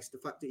Allardyce. The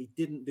fact that he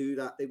didn't do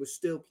that, they were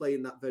still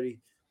playing that very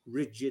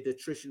rigid,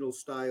 attritional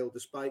style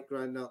despite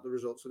grinding out the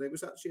results. And it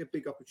was actually a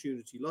big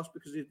opportunity lost,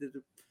 because if they'd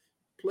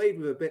played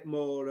with a bit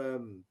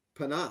more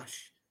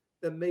panache,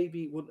 then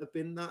maybe it wouldn't have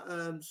been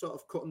that sort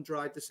of cut and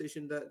dry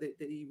decision that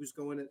he was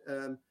going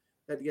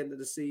at the end of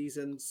the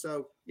season.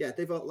 So yeah,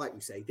 they've all, like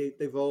we say,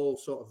 they've all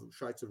sort of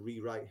tried to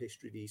rewrite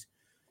history.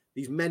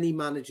 These many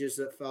managers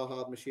that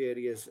Farhad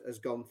Moshiri has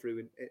gone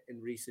through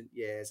in recent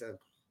years.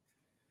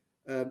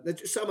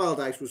 Sam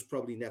Allardyce was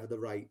probably never the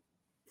right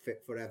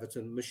fit for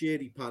Everton.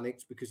 Moshiri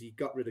panicked because he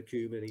got rid of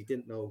Koeman. He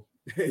didn't know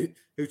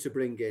who to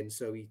bring in,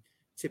 so he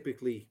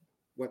typically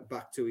went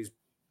back to his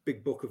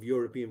big book of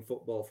European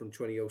football from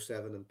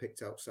 2007 and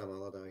picked out Sam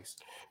Allardyce.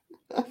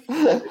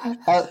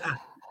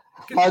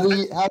 How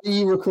do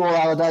you recall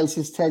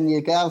Allardyce's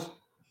tenure, Gav?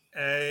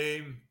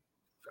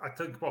 I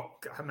think what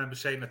I remember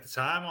saying at the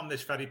time on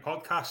this very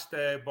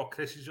podcast, what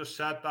Chris has just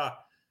said, that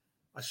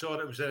I saw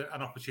it was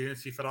an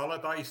opportunity for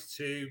Allardyce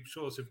to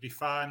sort of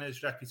define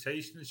his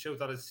reputation and show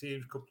that his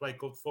teams could play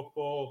good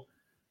football,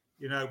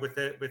 you know, with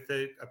a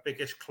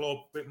biggish club,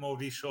 a bit more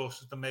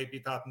resources than maybe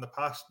he'd had in the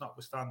past,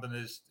 notwithstanding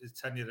his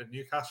tenure at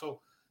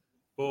Newcastle.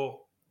 But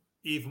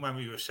even when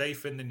we were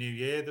safe in the new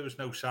year, there was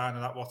no sign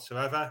of that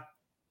whatsoever.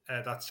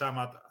 That Sam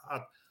had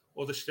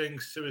other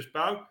strings to his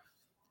bow.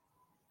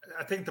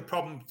 I think the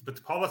problem with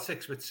the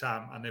politics with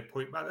Sam and the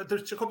appointment,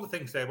 there's a couple of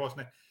things there,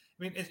 wasn't it?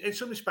 I mean, in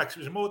some respects, it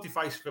was a more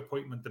divisive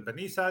appointment than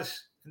Benitez.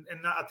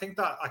 And I think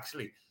that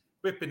actually,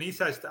 with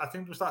Benitez, I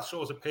think there was that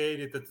sort of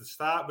period at the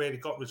start where he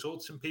got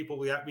results and people,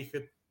 we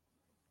could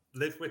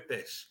live with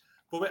this.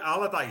 But with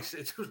Allardyce,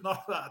 it was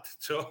not that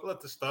at all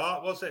at the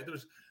start, was it? There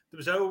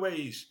was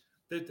always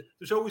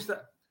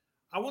that,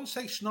 I wouldn't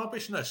say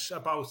snobbishness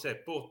about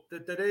it, but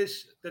there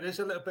is a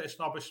little bit of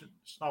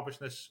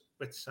snobbishness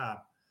with Sam.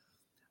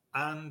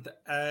 And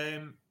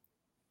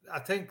I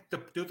think the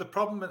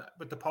problem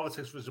with the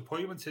politics of his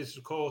appointment is,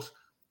 of course,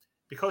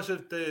 because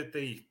of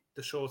the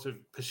sort of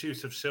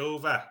pursuit of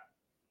silver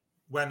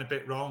went a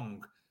bit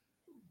wrong.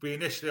 We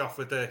initially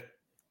offered the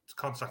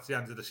contract at the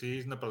end of the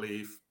season, I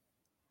believe,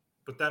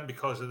 but then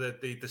because of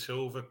the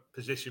silver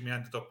position, we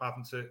ended up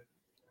having to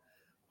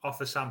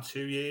offer Sam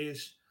 2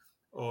 years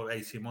or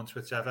 18 months,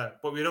 whichever.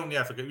 But he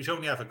was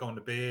only ever going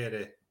to be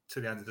here to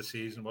the end of the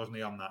season, wasn't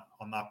he? On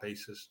that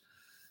basis.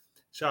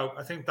 So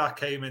I think that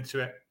came into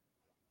it.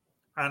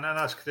 And then,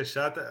 as Chris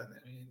said,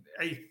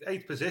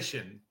 eighth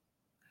position,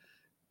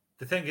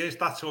 the thing is,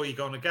 that's all you're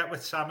going to get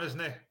with Sam,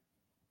 isn't it?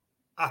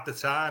 At the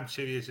time,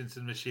 2 years into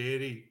the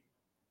Moshiri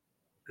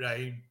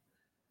reign,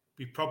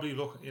 we probably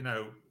look, you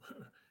know,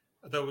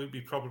 although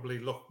we probably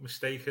look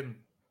mistaken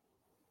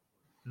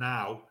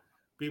now,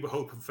 we were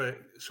hoping for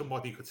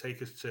somebody who could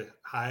take us to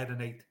higher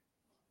than 8,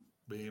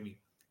 really.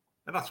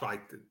 And that's why,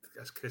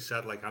 as Chris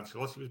said, like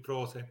Ancelotti was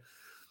brought in.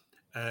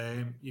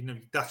 You know,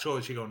 that's all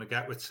you're going to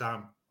get with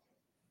Sam.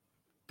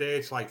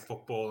 Third's like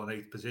football in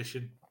 8th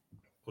position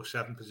or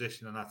 7th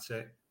position, and that's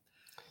it.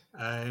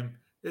 And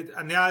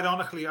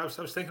ironically, I was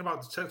thinking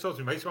about, talking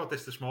to my mates about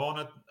this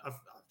morning. I've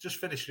just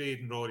finished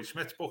reading Rory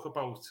Smith's book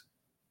about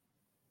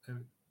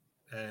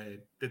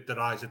the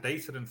rise of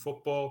data in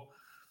football.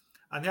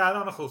 And the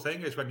ironical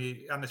thing is,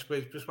 and it's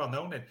just well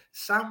known,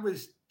 Sam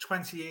was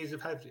 20 years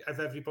ahead of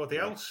everybody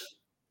else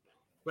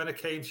when it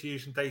came to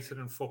using data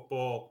in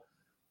football.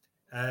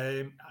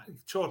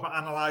 Talk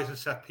about analysing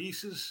set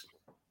pieces.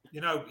 You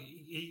know,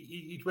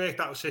 he'd worked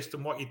out a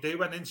system, what you do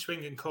when in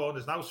swinging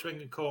corners, and out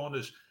swinging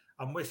corners,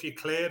 and if you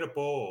clear a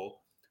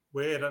ball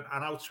where an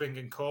out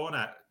swinging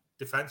corner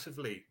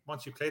defensively,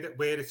 once you've cleared it,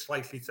 where it's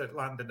likely to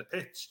land in the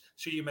pitch,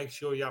 so you make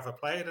sure you have a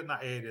player in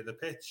that area of the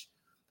pitch.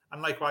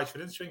 And likewise for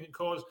in swinging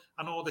corners,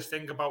 and all this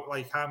thing about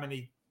like how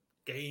many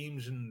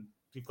games and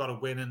you've got to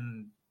win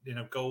and, you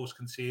know, goals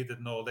conceded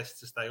and all this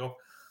to stay up.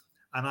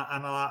 And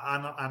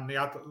he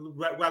had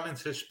well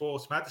into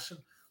sports medicine.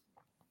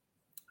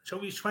 So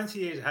he's 20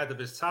 years ahead of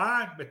his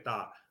time with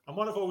that. And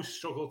what I've always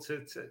struggled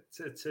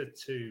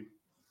to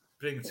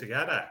bring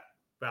together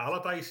with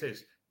Allardyce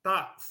is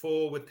that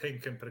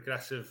forward-thinking,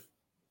 progressive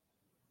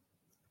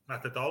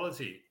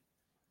methodology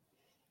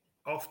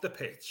off the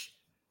pitch,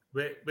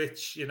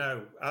 which, you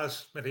know,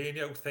 as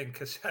Mourinho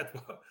thinker said,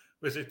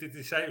 did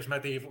he say it was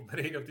medieval?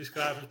 Mourinho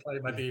described it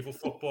playing medieval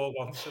football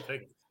once, I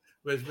think.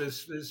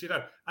 Was you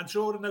know, and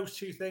drawing those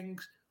two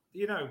things,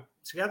 you know,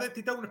 together,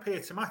 they don't appear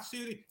to match,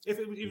 do they? If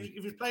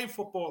he was playing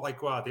football like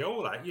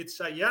Guardiola, you'd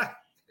say, yeah,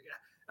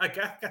 I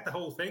get the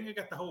whole thing, I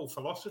get the whole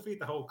philosophy,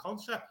 the whole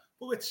concept.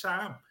 But with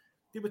Sam,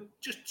 they were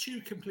just two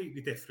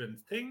completely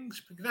different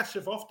things.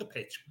 Progressive off the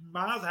pitch,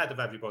 miles ahead of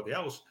everybody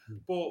else,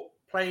 but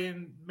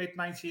playing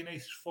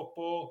mid-1980s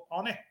football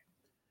on it.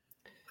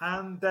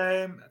 And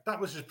that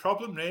was his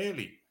problem,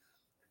 really.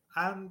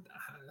 And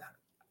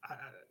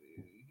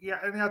yeah,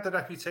 and he had the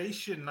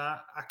reputation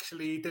that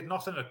actually he did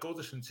nothing at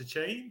Goodison to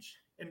change.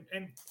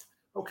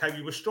 Okay,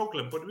 we were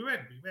struggling, but we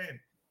weren't,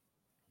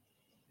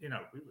 you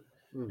know,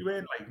 we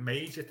weren't like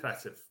major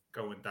threat of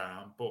going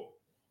down, but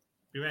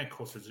we weren't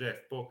cut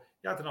adrift. But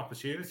he had an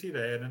opportunity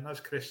there, and as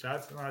Chris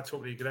said, and I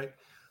totally agree,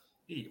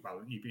 he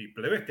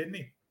blew it, didn't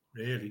he?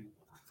 Really,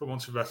 for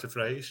want of a better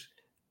phrase.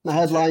 The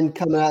headline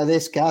coming out of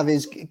this, Gav,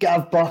 is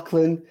Gav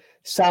Buckland,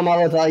 Sam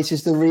Allardyce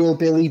is the real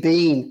Billy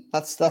Bean.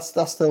 That's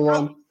the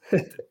one.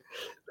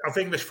 Of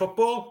English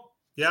football,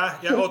 Yeah.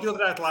 Well, the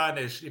other headline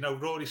is,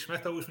 Rory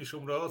Smith owes me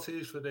some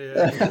royalties for the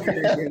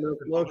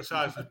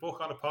publicising his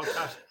book on a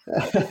podcast.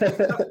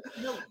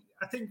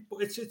 I think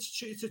it's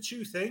a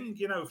true thing.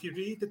 If you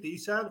read the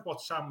detail of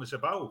what Sam was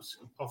about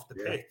off the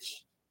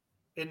pitch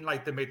in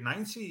like the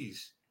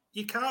mid-90s,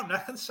 you can't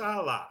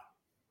reconcile that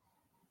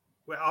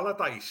with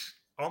Allardyce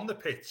on the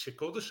pitch at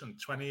Goodison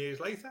 20 years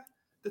later.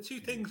 The two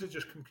things are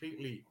just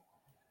completely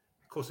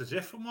cut as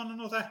if from one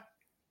another.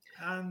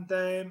 And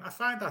I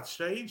find that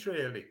strange,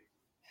 really,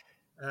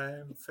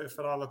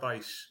 for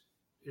Allardyce,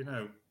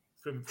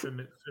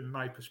 from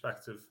my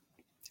perspective.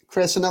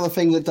 Chris, another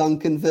thing that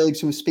Duncan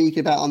Ferguson was speaking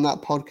about on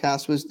that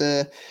podcast was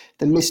the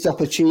missed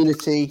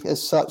opportunity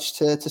as such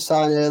to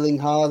sign Erling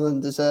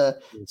Haaland as a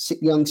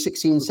young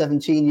 16,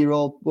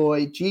 17-year-old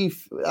boy.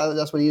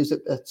 That's when he was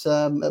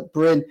at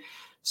Bryn.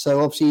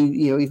 So obviously,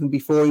 even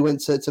before he went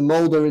to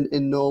Molde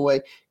in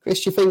Norway.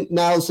 Chris, do you think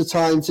now's the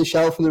time to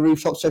shout from the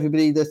rooftops to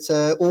everybody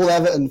that all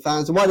Everton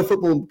fans, the wider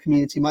football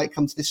community, might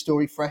come to this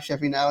story fresh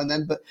every now and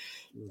then, but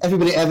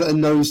everybody at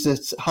Everton knows that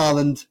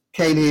Haaland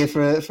came here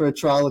for a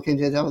trial, came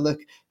here to have a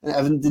look, and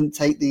Everton didn't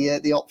take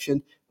the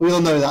option. We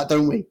all know that,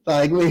 don't we?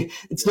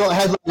 It's not a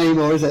headline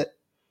anymore, is it?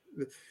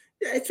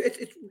 Yeah,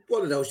 it's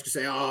one of those you can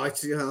say,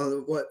 it's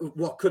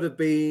what could have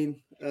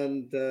been,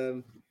 and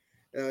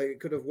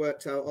it could have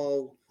worked out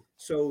all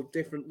so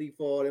differently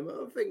for him.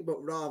 I think,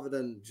 but rather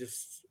than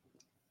just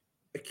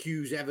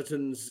accuse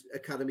Everton's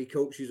academy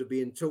coaches of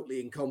being totally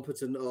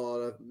incompetent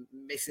or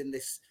missing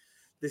this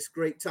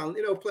great talent,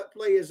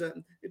 players.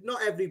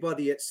 Not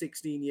everybody at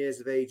 16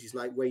 years of age is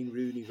like Wayne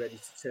Rooney, ready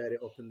to tear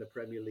it up in the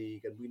Premier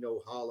League, and we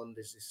know Haaland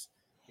is this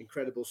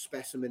incredible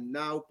specimen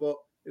now, but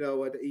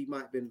he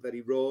might have been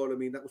very raw. I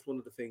mean, that was one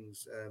of the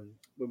things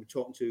when we were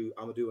talking to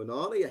Amadou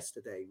Onana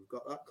yesterday. We've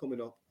got that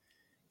coming up.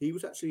 He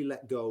was actually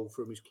let go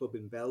from his club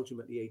in Belgium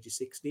at the age of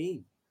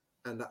 16.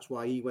 And that's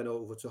why he went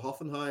over to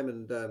Hoffenheim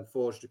and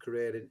forged a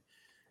career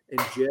in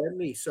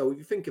Germany. So if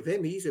you think of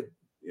him, he's a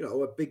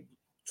big,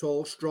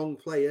 tall, strong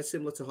player,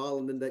 similar to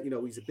Haaland, in that,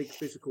 he's a big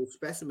physical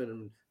specimen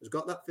and has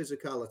got that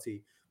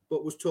physicality,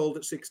 but was told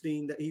at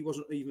 16 that he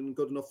wasn't even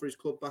good enough for his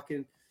club back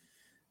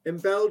in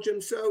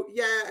Belgium. So,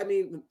 yeah, I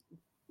mean,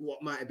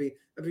 what might it be?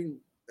 I mean,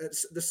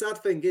 the sad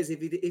thing is, if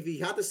he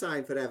had a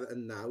sign for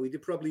Everton now, he'd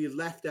have probably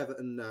left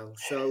Everton now.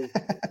 So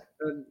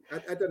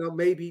I don't know.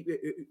 Maybe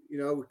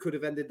we could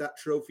have ended that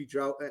trophy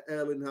drought.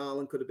 Erling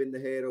Haaland could have been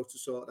the hero to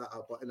sort that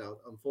out. But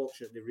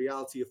unfortunately, the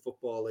reality of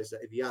football is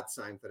that if he had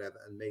signed for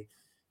Everton,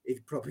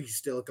 he'd probably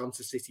still gone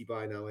to City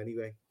by now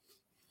anyway.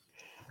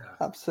 Yeah.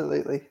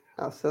 Absolutely.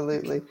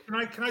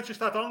 Can I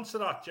just add on to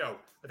that, Joe?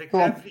 I think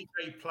every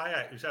great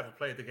player who's ever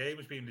played the game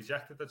has been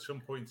rejected at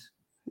some point.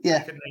 Yeah. I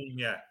can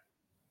name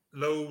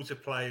loads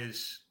of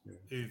players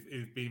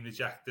who've been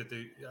rejected.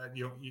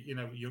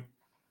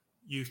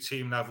 Youth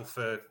team level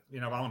for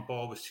Alan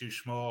Ball was too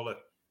small at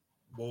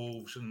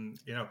Wolves, and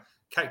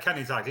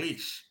Kenny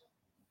Dalglish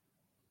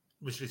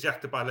was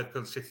rejected by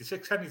Liverpool in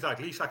 '66. Kenny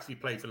Dalglish actually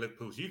played for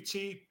Liverpool's youth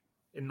team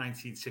in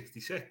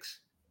 1966.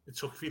 It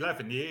took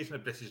 11 years and a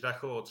British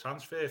record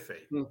transfer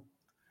fee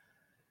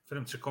for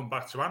him to come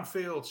back to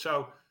Anfield.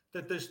 So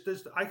there's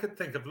I could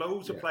think of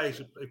loads of players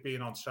who've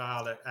been on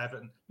trial at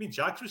Everton. I mean,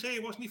 Jags was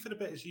here, wasn't he, for a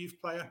bit as a youth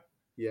player?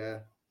 Yeah.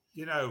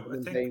 I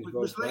think it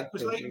was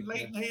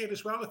Leighton here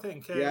as well, I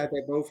think. Yeah,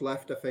 they both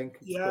left, I think.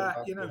 Yeah,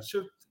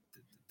 so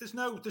there's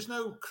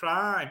no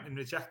crime in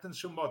rejecting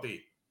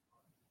somebody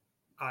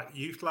at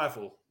youth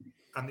level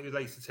and who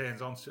later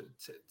turns out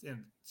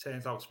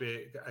to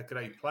be a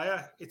great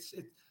player.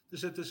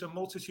 There's a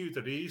multitude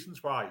of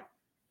reasons why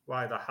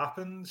that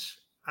happens,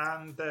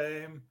 and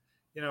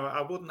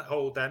I wouldn't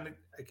hold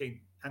anything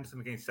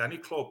against any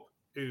club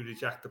who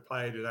reject a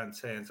player who then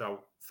turns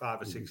out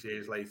 5 or 6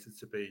 years later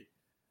to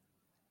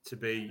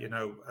be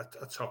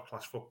a top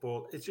class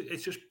football.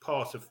 It's just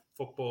part of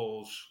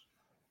football's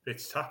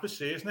rich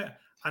tapestry, isn't it?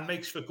 And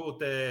makes for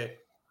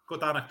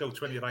good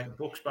anecdotes when you're writing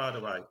books, by the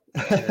way.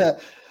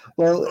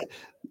 Well,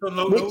 done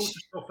loads of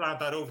stuff around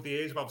that over the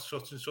years about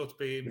such and such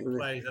being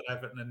played at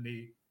Everton, and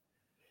they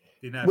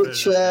never.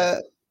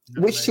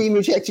 Which team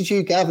rejected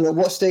you, Gavin? At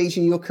what stage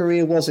in your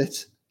career was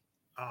it?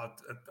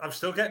 I'm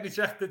still getting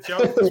rejected, Joe,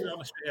 to be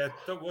honest with you.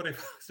 Don't worry.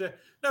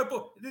 No,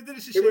 but it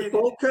was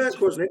Falkirk,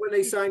 wasn't it, when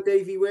they signed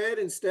Davy Ware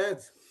instead?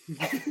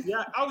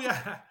 Yeah. Oh,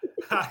 yeah.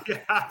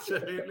 Yeah,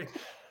 absolutely.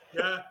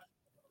 Yeah.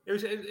 It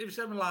was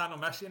Milano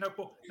Messi,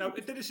 but no,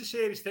 it is a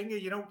serious thing.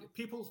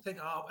 People think,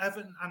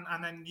 Everton,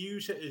 and then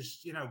use it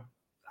as,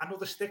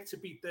 another stick to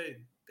beat the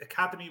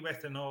academy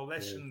with and all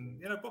this,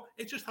 and but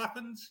it just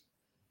happens.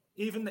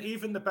 Even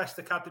the best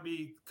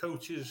academy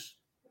coaches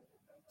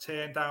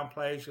turn down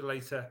players who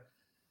later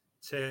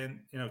turn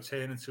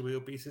into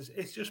wheel beaters.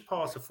 It's just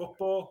part of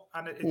football,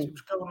 and it was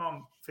going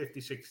on 50,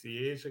 60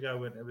 years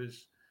ago, and it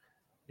was,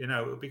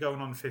 it'll be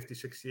going on 50,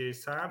 60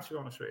 years time, to be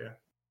honest with you.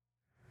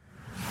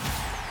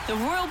 The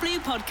Royal Blue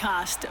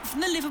Podcast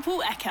from the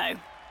Liverpool Echo.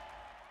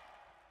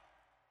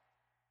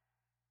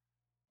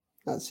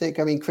 That's it.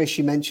 I mean, Chris,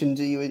 you mentioned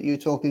you were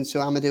talking to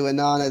Amadou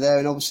Onana there,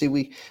 and obviously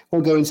we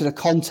won't go into the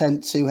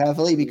content too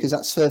heavily because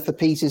that's for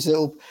Peter's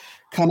little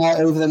come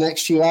out over the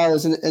next few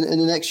hours and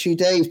the next few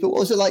days. But what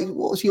was it like?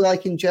 What was he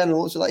like in general?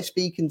 What was it like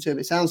speaking to him?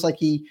 It sounds like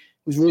he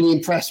was really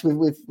impressed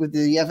with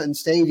the Everton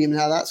Stadium and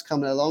how that's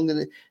coming along.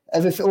 And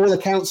all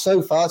accounts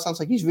so far, it sounds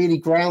like he's really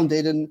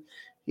grounded and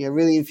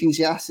really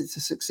enthusiastic to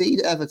succeed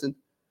at Everton.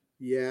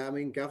 Yeah, I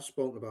mean, Gav's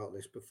spoken about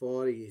this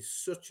before. He's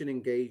such an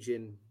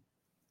engaging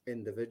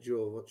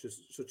individual,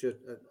 such a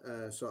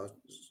sort of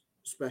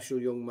special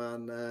young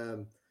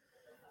man.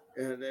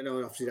 And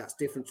obviously that's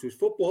different to his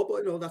football,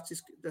 but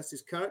that's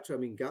his character. I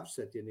mean, Gav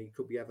said he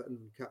could be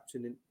Everton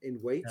captain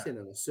in waiting,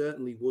 and I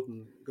certainly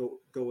wouldn't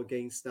go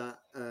against that.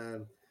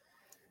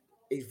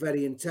 He's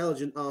very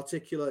intelligent,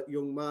 articulate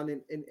young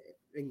man, in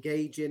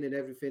engaging in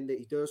everything that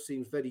he does.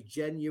 Seems very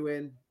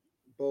genuine.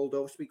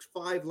 Boldo speaks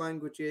 5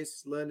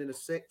 languages, learning a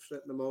 6th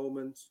at the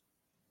moment.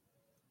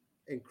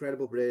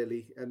 Incredible,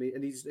 really. I mean,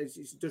 and he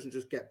doesn't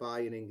just get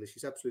by in English;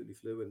 he's absolutely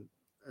fluent.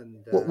 And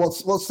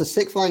what's the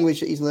 6th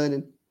language that he's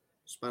learning?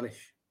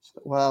 Spanish.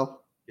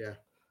 Wow. Yeah.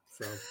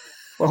 So.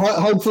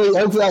 Well, hopefully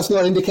that's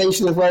not an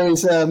indication of where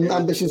his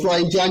ambitions lie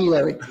in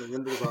January. I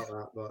wonder about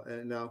that, but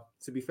no.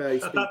 To be fair,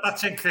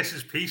 that's in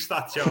Chris's piece,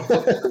 that Joe.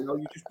 No,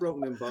 you just broke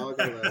an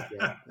embargo there.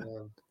 Yeah.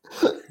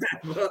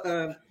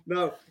 But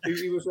no,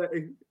 he was.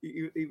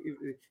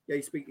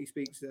 He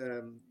speaks.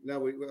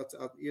 No, you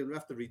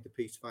have to read the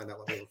piece to find out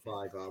what the other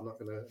 5 are. I'm not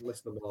going to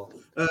list them all.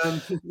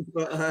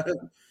 But I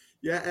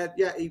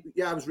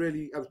was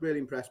really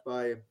impressed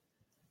by him,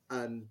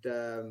 and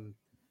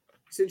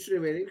it's interesting. I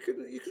mean,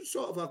 you could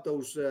sort of have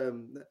those. There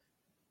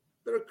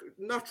are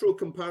natural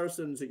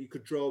comparisons that you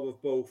could draw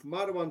with both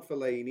Marouane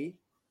Fellaini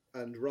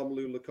and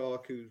Romelu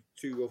Lukaku,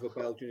 2 other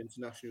Belgian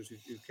internationals who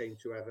came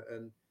to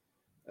Everton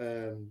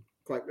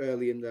quite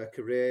early in their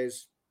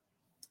careers.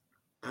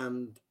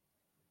 And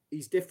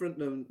he's different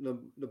than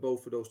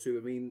both of those 2.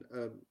 I mean,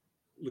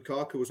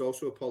 Lukaku was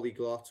also a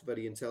polyglot,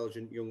 very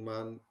intelligent young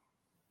man,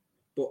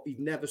 but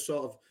he'd never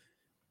sort of,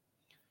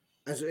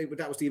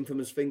 that was the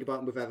infamous thing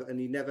about him with Everton.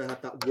 He never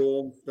had that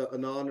warmth that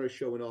Onana is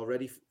showing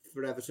already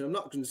for Everton. I'm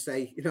not going to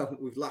say,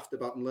 we've laughed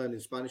about him learning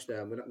Spanish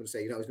there, and we're not going to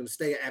say, he's going to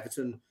stay at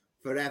Everton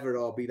forever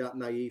or be that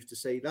naive to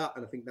say that.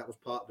 And I think that was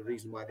part of the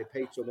reason why they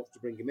paid so much to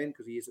bring him in,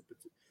 because he is a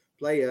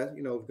player,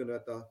 we're going to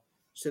have the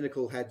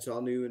cynical heads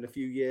on who in a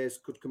few years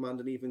could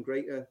command an even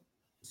greater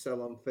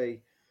sell-on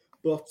fee.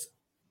 But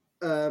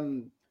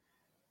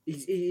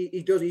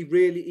he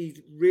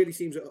really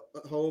seems at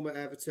home at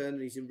Everton,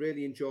 and he's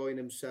really enjoying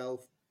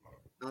himself.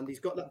 And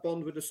he's got that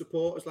bond with the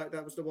supporters. Like,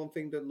 that was the one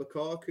thing that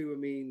Lukaku, I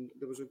mean,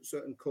 there was a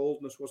certain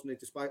coldness, wasn't it?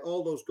 Despite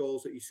all those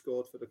goals that he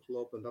scored for the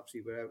club, and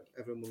obviously where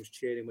everyone was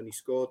cheering when he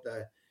scored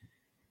there,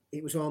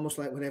 it was almost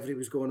like whenever he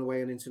was going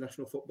away in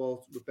international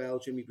football with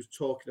Belgium, he was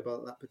talking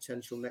about that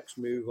potential next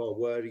move or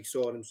where he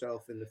saw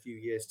himself in a few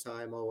years'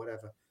 time or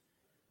whatever.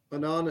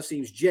 Onana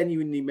seems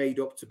genuinely made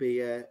up to be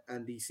here,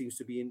 and he seems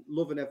to be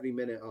loving every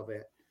minute of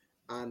it.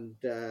 And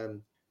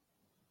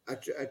I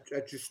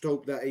just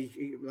hope that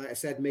he, like I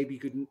said, maybe he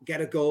could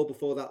get a goal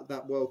before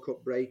that World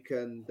Cup break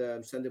and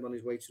send him on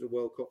his way to the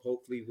World Cup,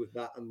 hopefully with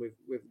that, and with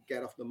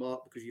get off the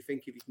mark, because you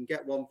think if he can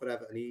get one for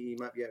Everton, he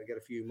might be able to get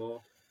a few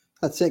more.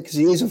 That's it, because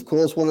he is, of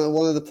course, one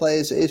of the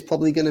players that is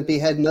probably going to be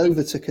heading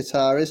over to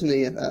Qatar, isn't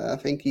he? I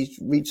think he's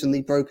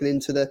recently broken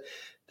into the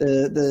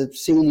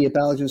senior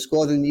Belgian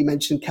squad, and you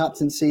mentioned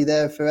captaincy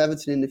there for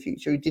Everton in the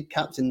future. He did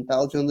captain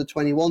Belgium on the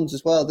 21s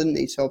as well, didn't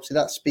he? So obviously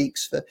that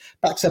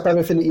backs up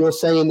everything that you're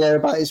saying there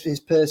about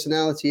his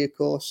personality, of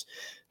course.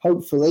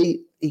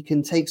 Hopefully he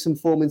can take some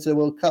form into the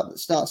World Cup that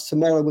starts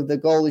tomorrow with the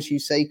goal, as you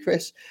say,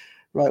 Chris.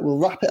 Right, we'll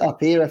wrap it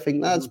up here, I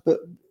think, lads. But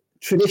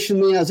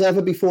traditionally, as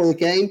ever before the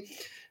game,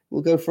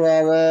 we'll go for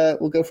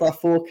our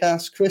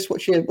forecast. Chris,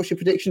 what's your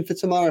prediction for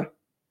tomorrow?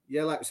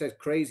 Yeah, like I said,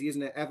 crazy,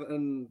 isn't it?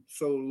 Everton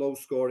so low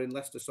scoring,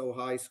 Leicester so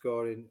high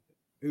scoring.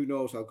 Who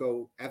knows? I'll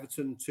go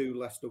Everton 2,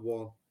 Leicester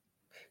 1.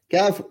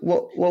 Gav,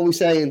 what are we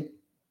saying?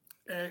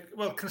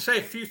 Well, can I say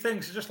a few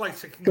things? I just like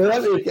to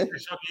congratulate you on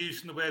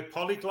using the word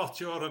polyglot.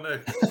 You're on a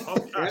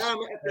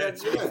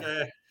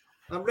podcast.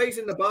 I'm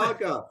raising the bar,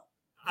 Gav.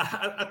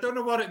 I don't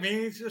know what it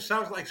means. It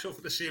sounds like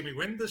something to see me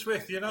windows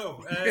with,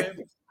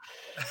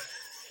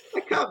 I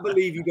can't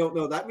believe you don't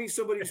know that. It means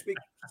somebody who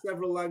speaks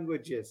several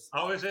languages.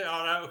 Oh, is it?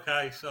 All right,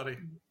 okay, sorry.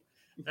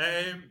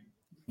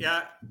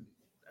 Yeah,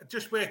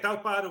 just worked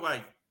out, by the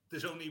way,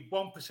 there's only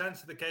 1%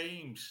 of the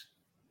games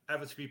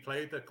ever to be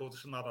played that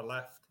Goodison had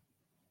left.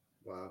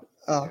 Wow.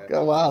 Oh, yeah.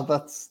 Wow,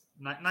 that's...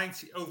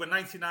 Over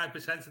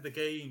 99% of the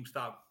games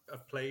that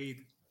have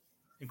played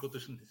in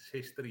Goodison's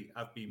history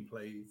have been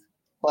played.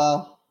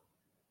 Wow.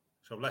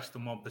 So less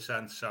than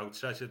 1%, so it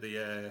says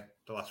the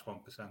last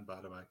 1%, by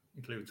the way,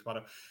 including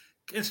tomorrow.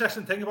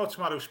 Interesting thing about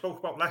tomorrow, we spoke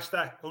about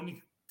Leicester,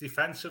 only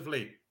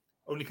defensively,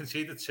 only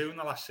conceded 2 in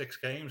the last 6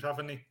 games,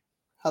 haven't they?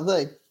 Have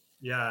they?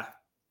 Yeah,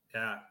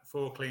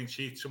 4 clean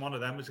sheets, and one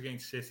of them was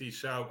against City,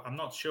 so I'm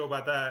not sure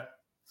whether,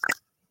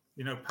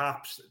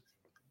 perhaps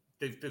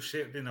they've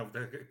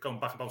they're going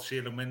back about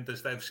sealing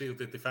windows, they've sealed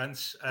the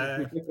defence.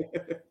 So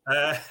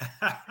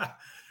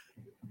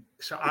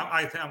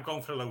I think I'm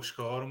going for a low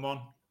scoring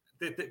one.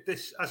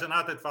 this as an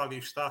added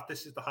value stat,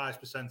 this is the highest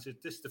percentage.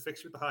 This is the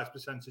fixture with the highest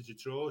percentage of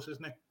draws,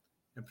 isn't it?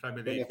 In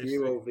Premier League history. A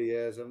few over the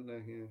years, haven't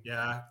they?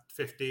 Yeah,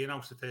 15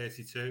 out of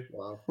 32.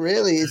 Wow.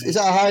 Really? Is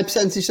that a high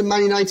percentage of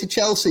Man United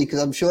Chelsea? Because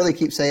I'm sure they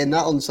keep saying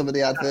that on some of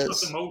the adverts.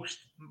 That's got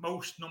the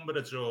most number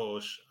of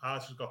draws.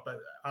 Ours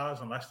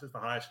and Leicester's the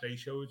highest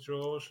ratio of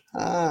draws.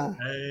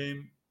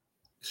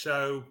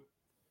 So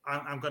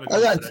I'm going to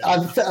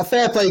go a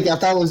fair play,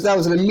 Gav. That was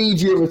an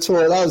immediate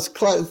retort. That was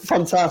quite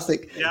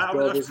fantastic. Yeah, I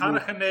was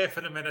panicking there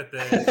for a minute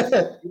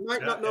there. You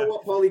might not know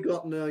what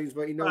polyglot knows,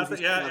 but he knows.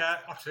 Yeah,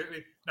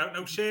 absolutely.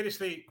 No,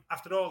 seriously.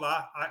 After all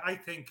that, I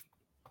think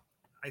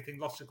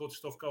lots of good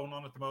stuff going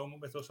on at the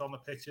moment with us on the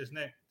pitch, isn't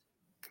it?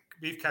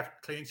 We've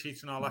kept clean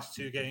sheets in our last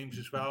 2 games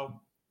as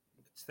well.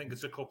 I think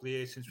it's a couple of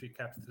years since we've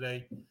kept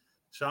 3.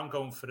 So I'm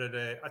going for I'm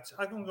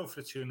going to go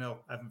for a 2-0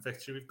 Everton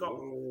victory. We've got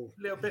a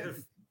little bit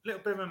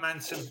of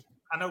momentum.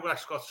 I know we've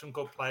got some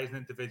good players and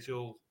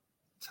individual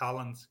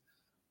talent,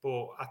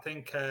 but I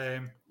think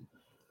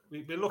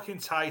we're looking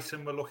tight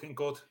and we're looking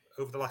good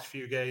over the last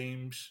few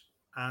games,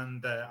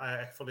 and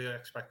I fully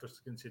expect us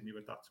to continue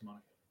with that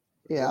tomorrow.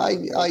 Yeah,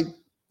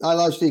 I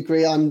largely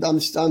agree. I'm going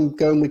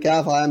with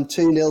Gav. I am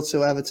 2-0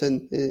 to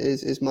Everton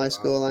is my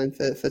scoreline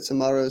for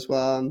tomorrow as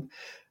well.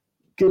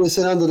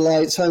 Goodison under the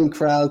lights, home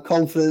crowd,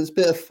 confidence,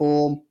 bit of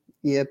form.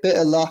 Yeah, bit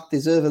of luck.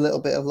 Deserve a little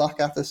bit of luck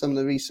after some of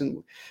the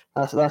recent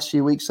last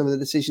few weeks, some of the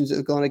decisions that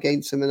have gone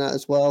against them and that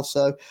as well.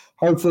 So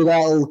hopefully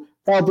that'll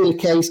be the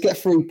case. Get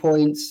 3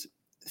 points,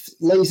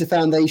 lays the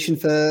foundation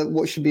for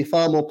what should be a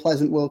far more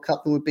pleasant World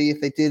Cup than would be if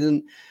they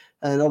didn't,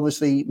 and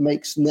obviously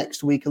makes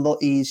next week a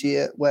lot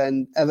easier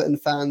when Everton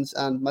fans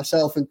and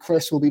myself and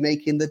Chris will be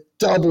making the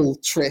double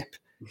trip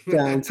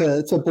down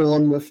to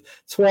Bournemouth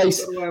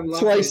twice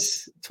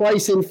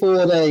in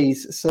 4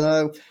 days.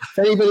 So if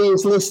anybody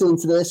is listening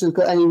to this and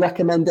has got any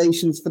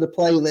recommendations for the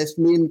playlist,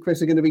 me and Chris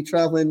are going to be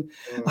travelling.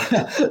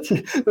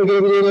 We're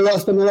going to be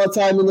spending a lot of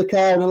time in the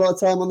car and a lot of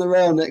time on the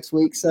rail next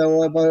week.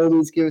 So by all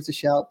means, give us a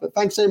shout. But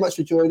thanks so much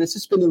for joining us.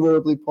 It's been the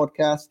Royal Blue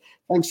Podcast.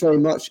 Thanks very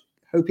much.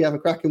 Hope you have a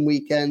cracking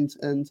weekend,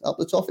 and up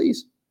the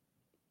Toffees.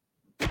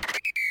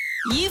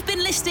 You've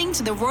been listening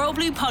to the Royal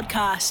Blue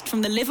Podcast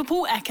from the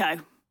Liverpool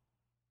Echo.